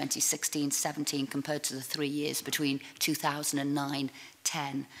between 2016-17 compared to the 3 years between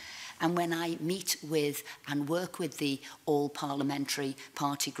 2009-10. And when I meet with and work with the all-parliamentary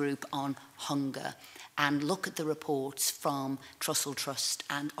party group on hunger and look at the reports from Trussell Trust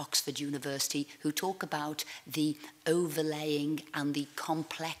and Oxford University who talk about the overlaying and the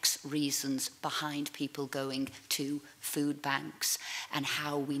complex reasons behind people going to food banks and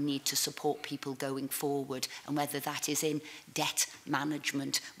how we need to support people going forward, and whether that is in debt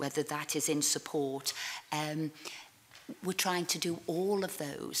management, whether that is in support, we're trying to do all of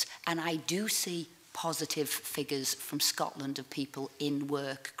those. And I do see positive figures from Scotland of people in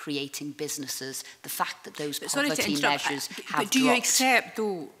work, creating businesses, the fact that those poverty measures have But do you dropped. accept,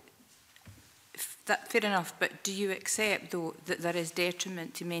 though, that fair enough, but do you accept, though, that there is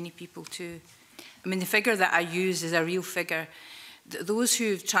detriment to many people too? I mean, the figure that I use is a real figure. Those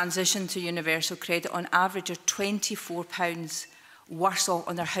who've transitioned to universal credit on average are £24 worse off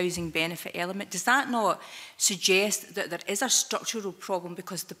on their housing benefit element. Does that not suggest that there is a structural problem?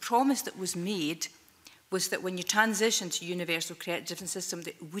 Because the promise that was made was that when you transition to universal credit different system,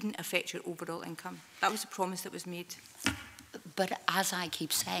 that it wouldn't affect your overall income. That was the promise that was made. But as I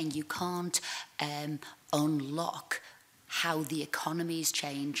keep saying, you can't unlock how the economy is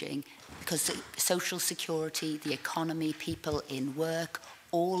changing, because the social security, the economy, people in work,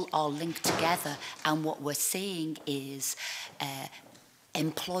 all are linked together. And what we're seeing is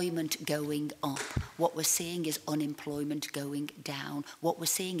employment going up. What we're seeing is unemployment going down. What we're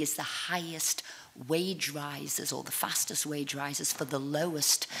seeing is the highest wage rises, or the fastest wage rises for the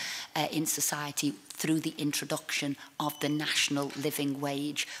lowest in society, through the introduction of the national living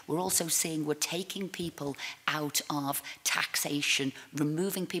wage. We're also seeing we're taking people out of taxation,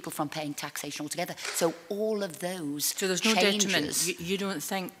 removing people from paying taxation altogether. So all of those So there's no changes, detriment. You don't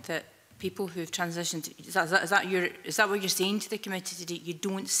think that people who've transitioned, is that what you're saying to the committee today? You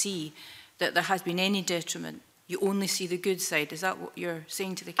don't see that there has been any detriment? You only see the good side? Is that what you're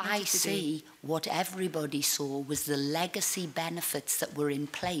saying to the committee today? I see what everybody saw was the legacy benefits that were in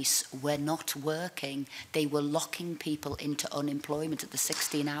place were not working. They were locking people into unemployment at the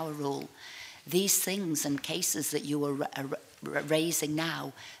 16-hour rule. These things and cases that you are raising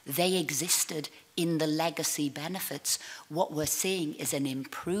now, they existed in the legacy benefits. What we're seeing is an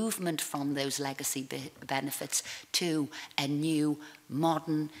improvement from those legacy benefits to a new,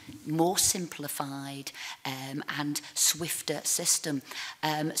 modern, more simplified and swifter system.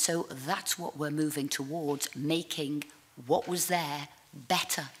 So that's what we're moving towards, making what was there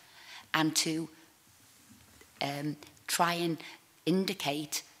better, and to try and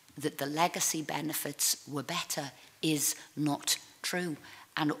indicate that the legacy benefits were better is not true.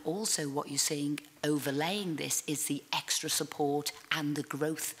 And also what you're seeing overlaying this is the extra support and the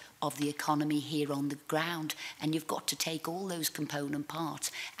growth of the economy here on the ground. And you've got to take all those component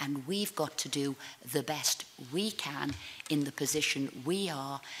parts, and we've got to do the best we can in the position we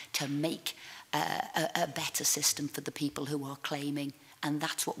are to make a better system for the people who are claiming. And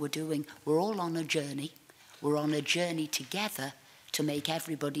that's what we're doing. We're all on a journey. We're on a journey together to make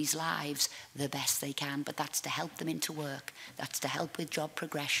everybody's lives the best they can, but that's to help them into work, that's to help with job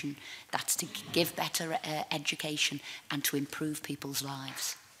progression, that's to give better education and to improve people's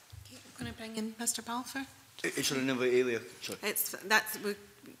lives. Okay, I'm going to bring in Mr. Balfour. It's on another area. Sorry.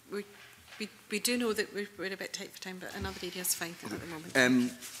 We do know that we're a bit tight for time, but another area is fine at the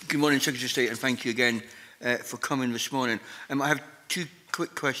moment. Good morning, Secretary of State, and thank you again for coming this morning. I have two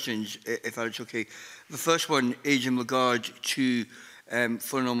quick questions, if that's okay. The first one is in regard to,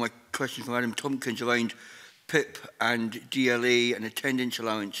 following on my question from Adam Tompkins around PIP and DLA and attendance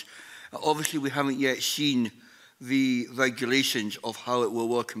allowance. Obviously, we haven't yet seen the regulations of how it will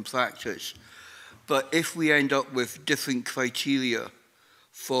work in practice. But if we end up with different criteria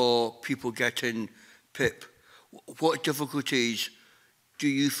for people getting PIP, what difficulties do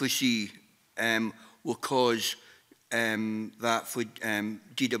you foresee will cause that for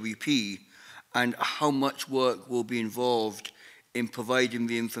DWP, and how much work will be involved in providing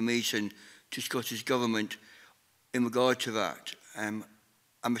the information to Scottish Government in regard to that? And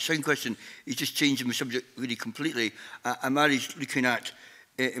my second question is just changing the subject really completely. And that is looking at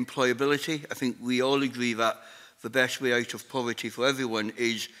employability. I think we all agree that the best way out of poverty for everyone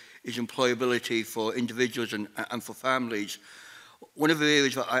is employability for individuals and for families. One of the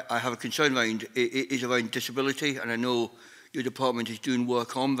areas that I have a concern around is around disability, and I know your department is doing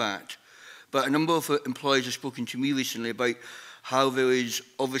work on that. But a number of employers have spoken to me recently about how there is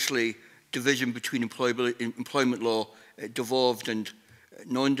obviously division between employment law, devolved and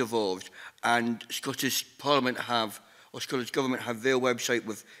non-devolved, and Scottish Parliament have, or Scottish Government have their website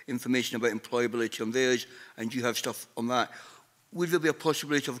with information about employability on theirs, and you have stuff on that. would there be a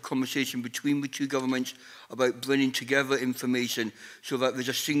possibility of a conversation between the two governments about bringing together information so that there's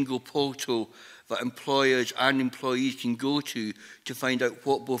a single portal that employers and employees can go to find out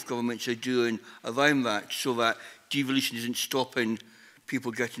what both governments are doing around that, so that devolution isn't stopping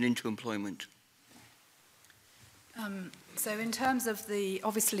people getting into employment? So in terms of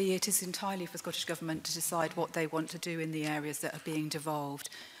obviously it is entirely for Scottish Government to decide what they want to do in the areas that are being devolved.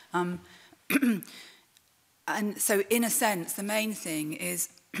 And so in a sense, the main thing is,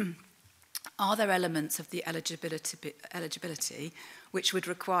 are there elements of the eligibility which would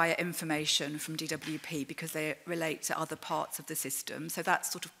require information from DWP because they relate to other parts of the system? So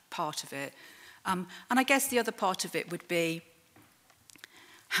that's sort of part of it. And I guess the other part of it would be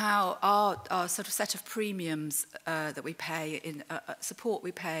how our sort of set of premiums that we pay, in support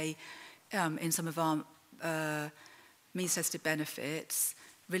we pay in some of our means-tested benefits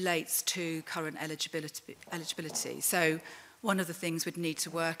relates to current eligibility. So one of the things we'd need to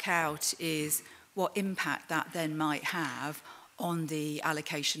work out is what impact that then might have on the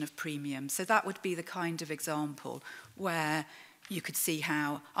allocation of premiums. So that would be the kind of example where you could see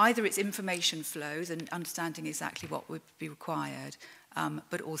how either it's information flows and understanding exactly what would be required,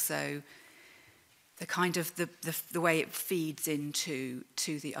 but also the kind of the way it feeds into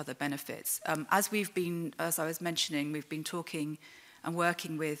the other benefits. As I was mentioning, we've been talking and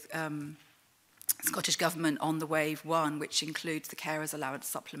working with Scottish Government on the Wave 1, which includes the Carers Allowance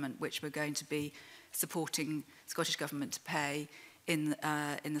Supplement, which we're going to be supporting Scottish Government to pay in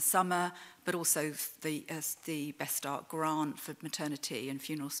the summer, but also the Best Start grant for maternity and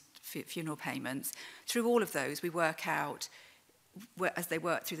funeral payments. Through all of those, we work out, as they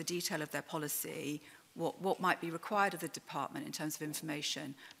work through the detail of their policy, what might be required of the department in terms of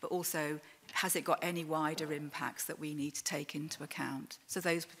information, but also has it got any wider impacts that we need to take into account? So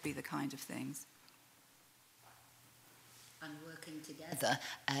those would be the kind of things. And working together,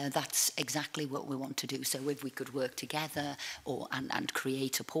 that's exactly what we want to do. So if we could work together and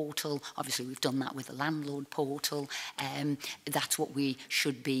create a portal, obviously we've done that with the landlord portal, that's what we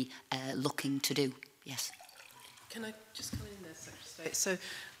should be looking to do. Yes. Can I just come in there, Secretary of State? So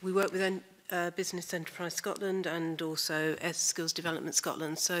we work with Business Enterprise Scotland and also Skills Development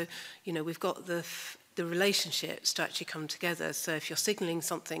Scotland. So, you know, we've got the relationships to actually come together. So if you're signalling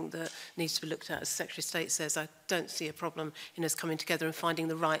something that needs to be looked at, as Secretary of State says, I don't see a problem in us coming together and finding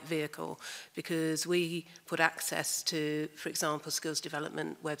the right vehicle, because we put access to, for example, Skills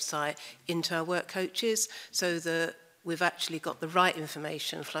Development website into our work coaches so that we've actually got the right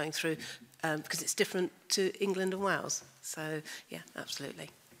information flowing through, because it's different to England and Wales. So, yeah, absolutely.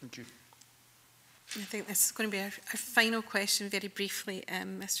 Thank you. I think this is going to be our final question very briefly.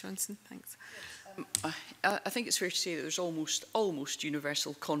 Ms Johnson, thanks. I think it's fair to say that there's almost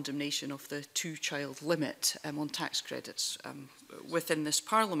universal condemnation of the two-child limit on tax credits within this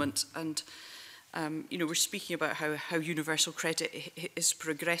Parliament. And, you know, we're speaking about how universal credit is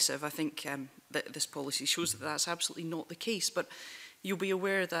progressive. I think that this policy shows that that's absolutely not the case. But you'll be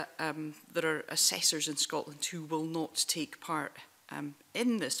aware that there are assessors in Scotland who will not take part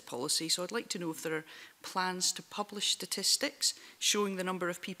in this policy. So I'd like to know if there are plans to publish statistics showing the number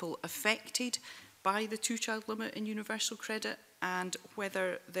of people affected by the two-child limit in universal credit, and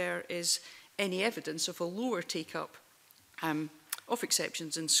whether there is any evidence of a lower take-up of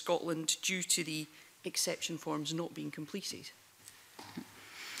exceptions in Scotland due to the exception forms not being completed.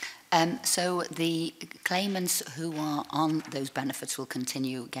 So the claimants who are on those benefits will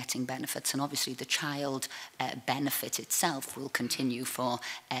continue getting benefits, and obviously the child benefit itself will continue for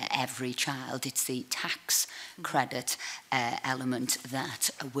every child. It's the tax credit element that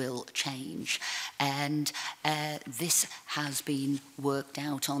will change, and this has been worked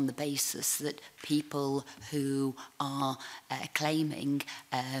out on the basis that people who are claiming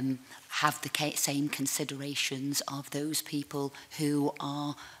have the same considerations of those people who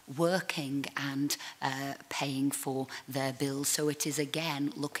are working and paying for their bills. So it is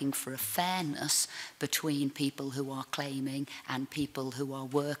again looking for a fairness between people who are claiming and people who are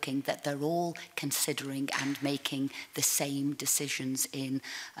working, that they're all considering and making the same decisions in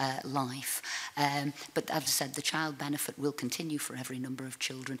life. But as I said, the child benefit will continue for every number of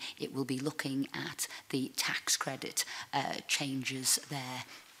children. It will be looking at the tax credit changes there.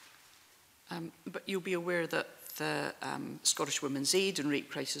 But you'll be aware that the Scottish Women's Aid and Rape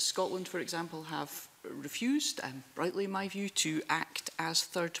Crisis Scotland, for example, have refused, rightly in my view, to act as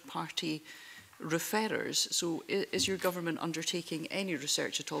third-party referrers. So is your government undertaking any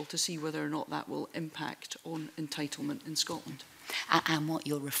research at all to see whether or not that will impact on entitlement in Scotland? And what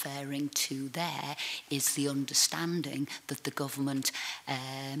you're referring to there is the understanding that the government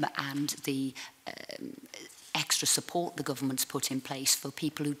and the extra support the government's put in place for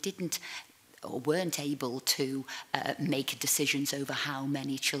people who didn't or weren't able to make decisions over how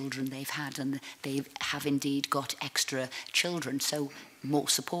many children they've had, and they have indeed got extra children. So more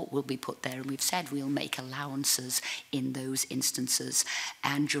support will be put there, and we've said we'll make allowances in those instances.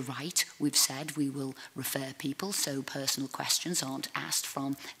 And you're right, we've said we will refer people so personal questions aren't asked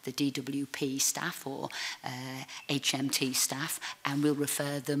from the DWP staff or HMT staff, and we'll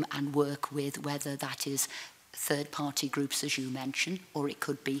refer them and work with whether that is third-party groups, as you mentioned, or it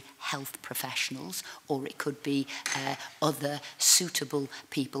could be health professionals, or it could be other suitable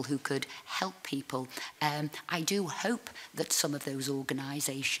people who could help people. I do hope that some of those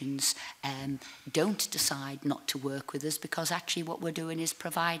organisations don't decide not to work with us, because actually what we're doing is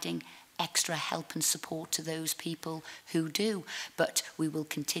providing extra help and support to those people who do. But we will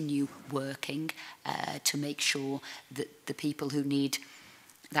continue working to make sure that the people who need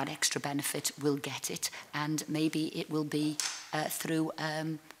that extra benefit will get it, and maybe it will be through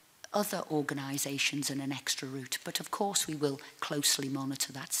other organisations in an extra route. But of course we will closely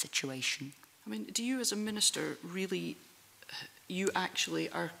monitor that situation. I mean, do you as a minister really, you actually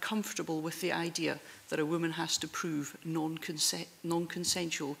are comfortable with the idea that a woman has to prove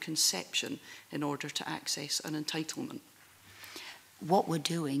non-consensual conception in order to access an entitlement? What we're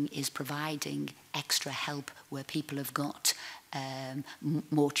doing is providing extra help where people have got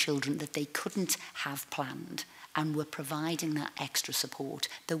more children that they couldn't have planned, and we're providing that extra support.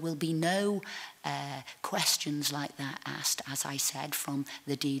 There will be no questions like that asked, as I said, from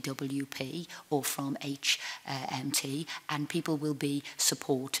the DWP or from HMT, and people will be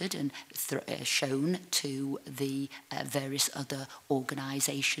supported and shown to the various other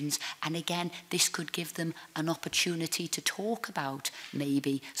organisations. And again, this could give them an opportunity to talk about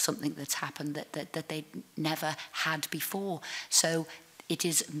maybe something that's happened that they never had before. So it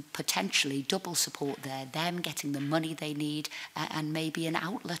is potentially double support there, them getting the money they need and maybe an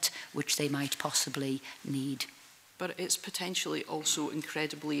outlet which they might possibly need. But it's potentially also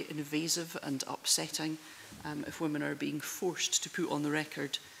incredibly invasive and upsetting if women are being forced to put on the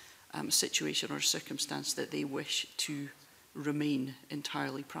record a situation or circumstance that they wish to remain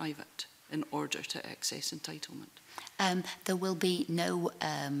entirely private in order to access entitlement. There will be no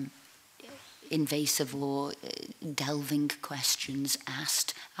invasive or delving questions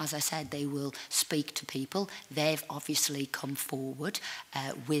asked. As I said, they will speak to people. They've obviously come forward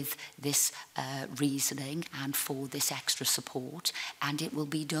with this reasoning and for this extra support, and it will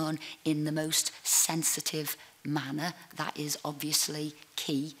be done in the most sensitive manner. That is obviously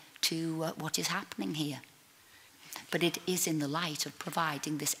key to what is happening here. But it is in the light of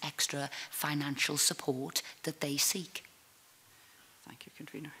providing this extra financial support that they seek. Thank you,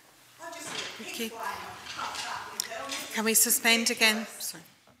 Convener. Okay. Can we suspend again? Sorry.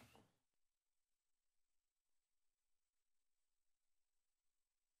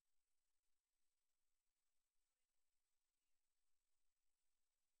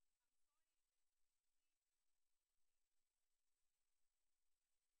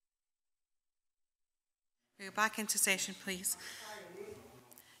 We'll go back into session, please.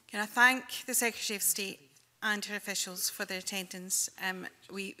 Can I thank the Secretary of State and her officials for their attendance.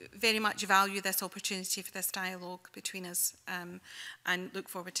 We very much value this opportunity for this dialogue between us and look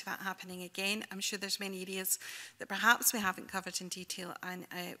forward to that happening again. I'm sure there's many areas that perhaps we haven't covered in detail, and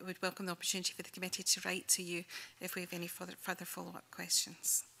I would welcome the opportunity for the committee to write to you if we have any further follow-up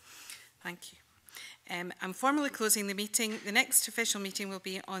questions. Thank you. I'm formally closing the meeting. The next official meeting will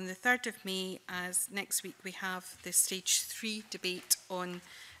be on the 3rd of May, as next week we have the Stage 3 debate on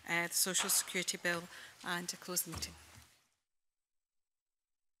the Social Security Bill, and to close the meeting.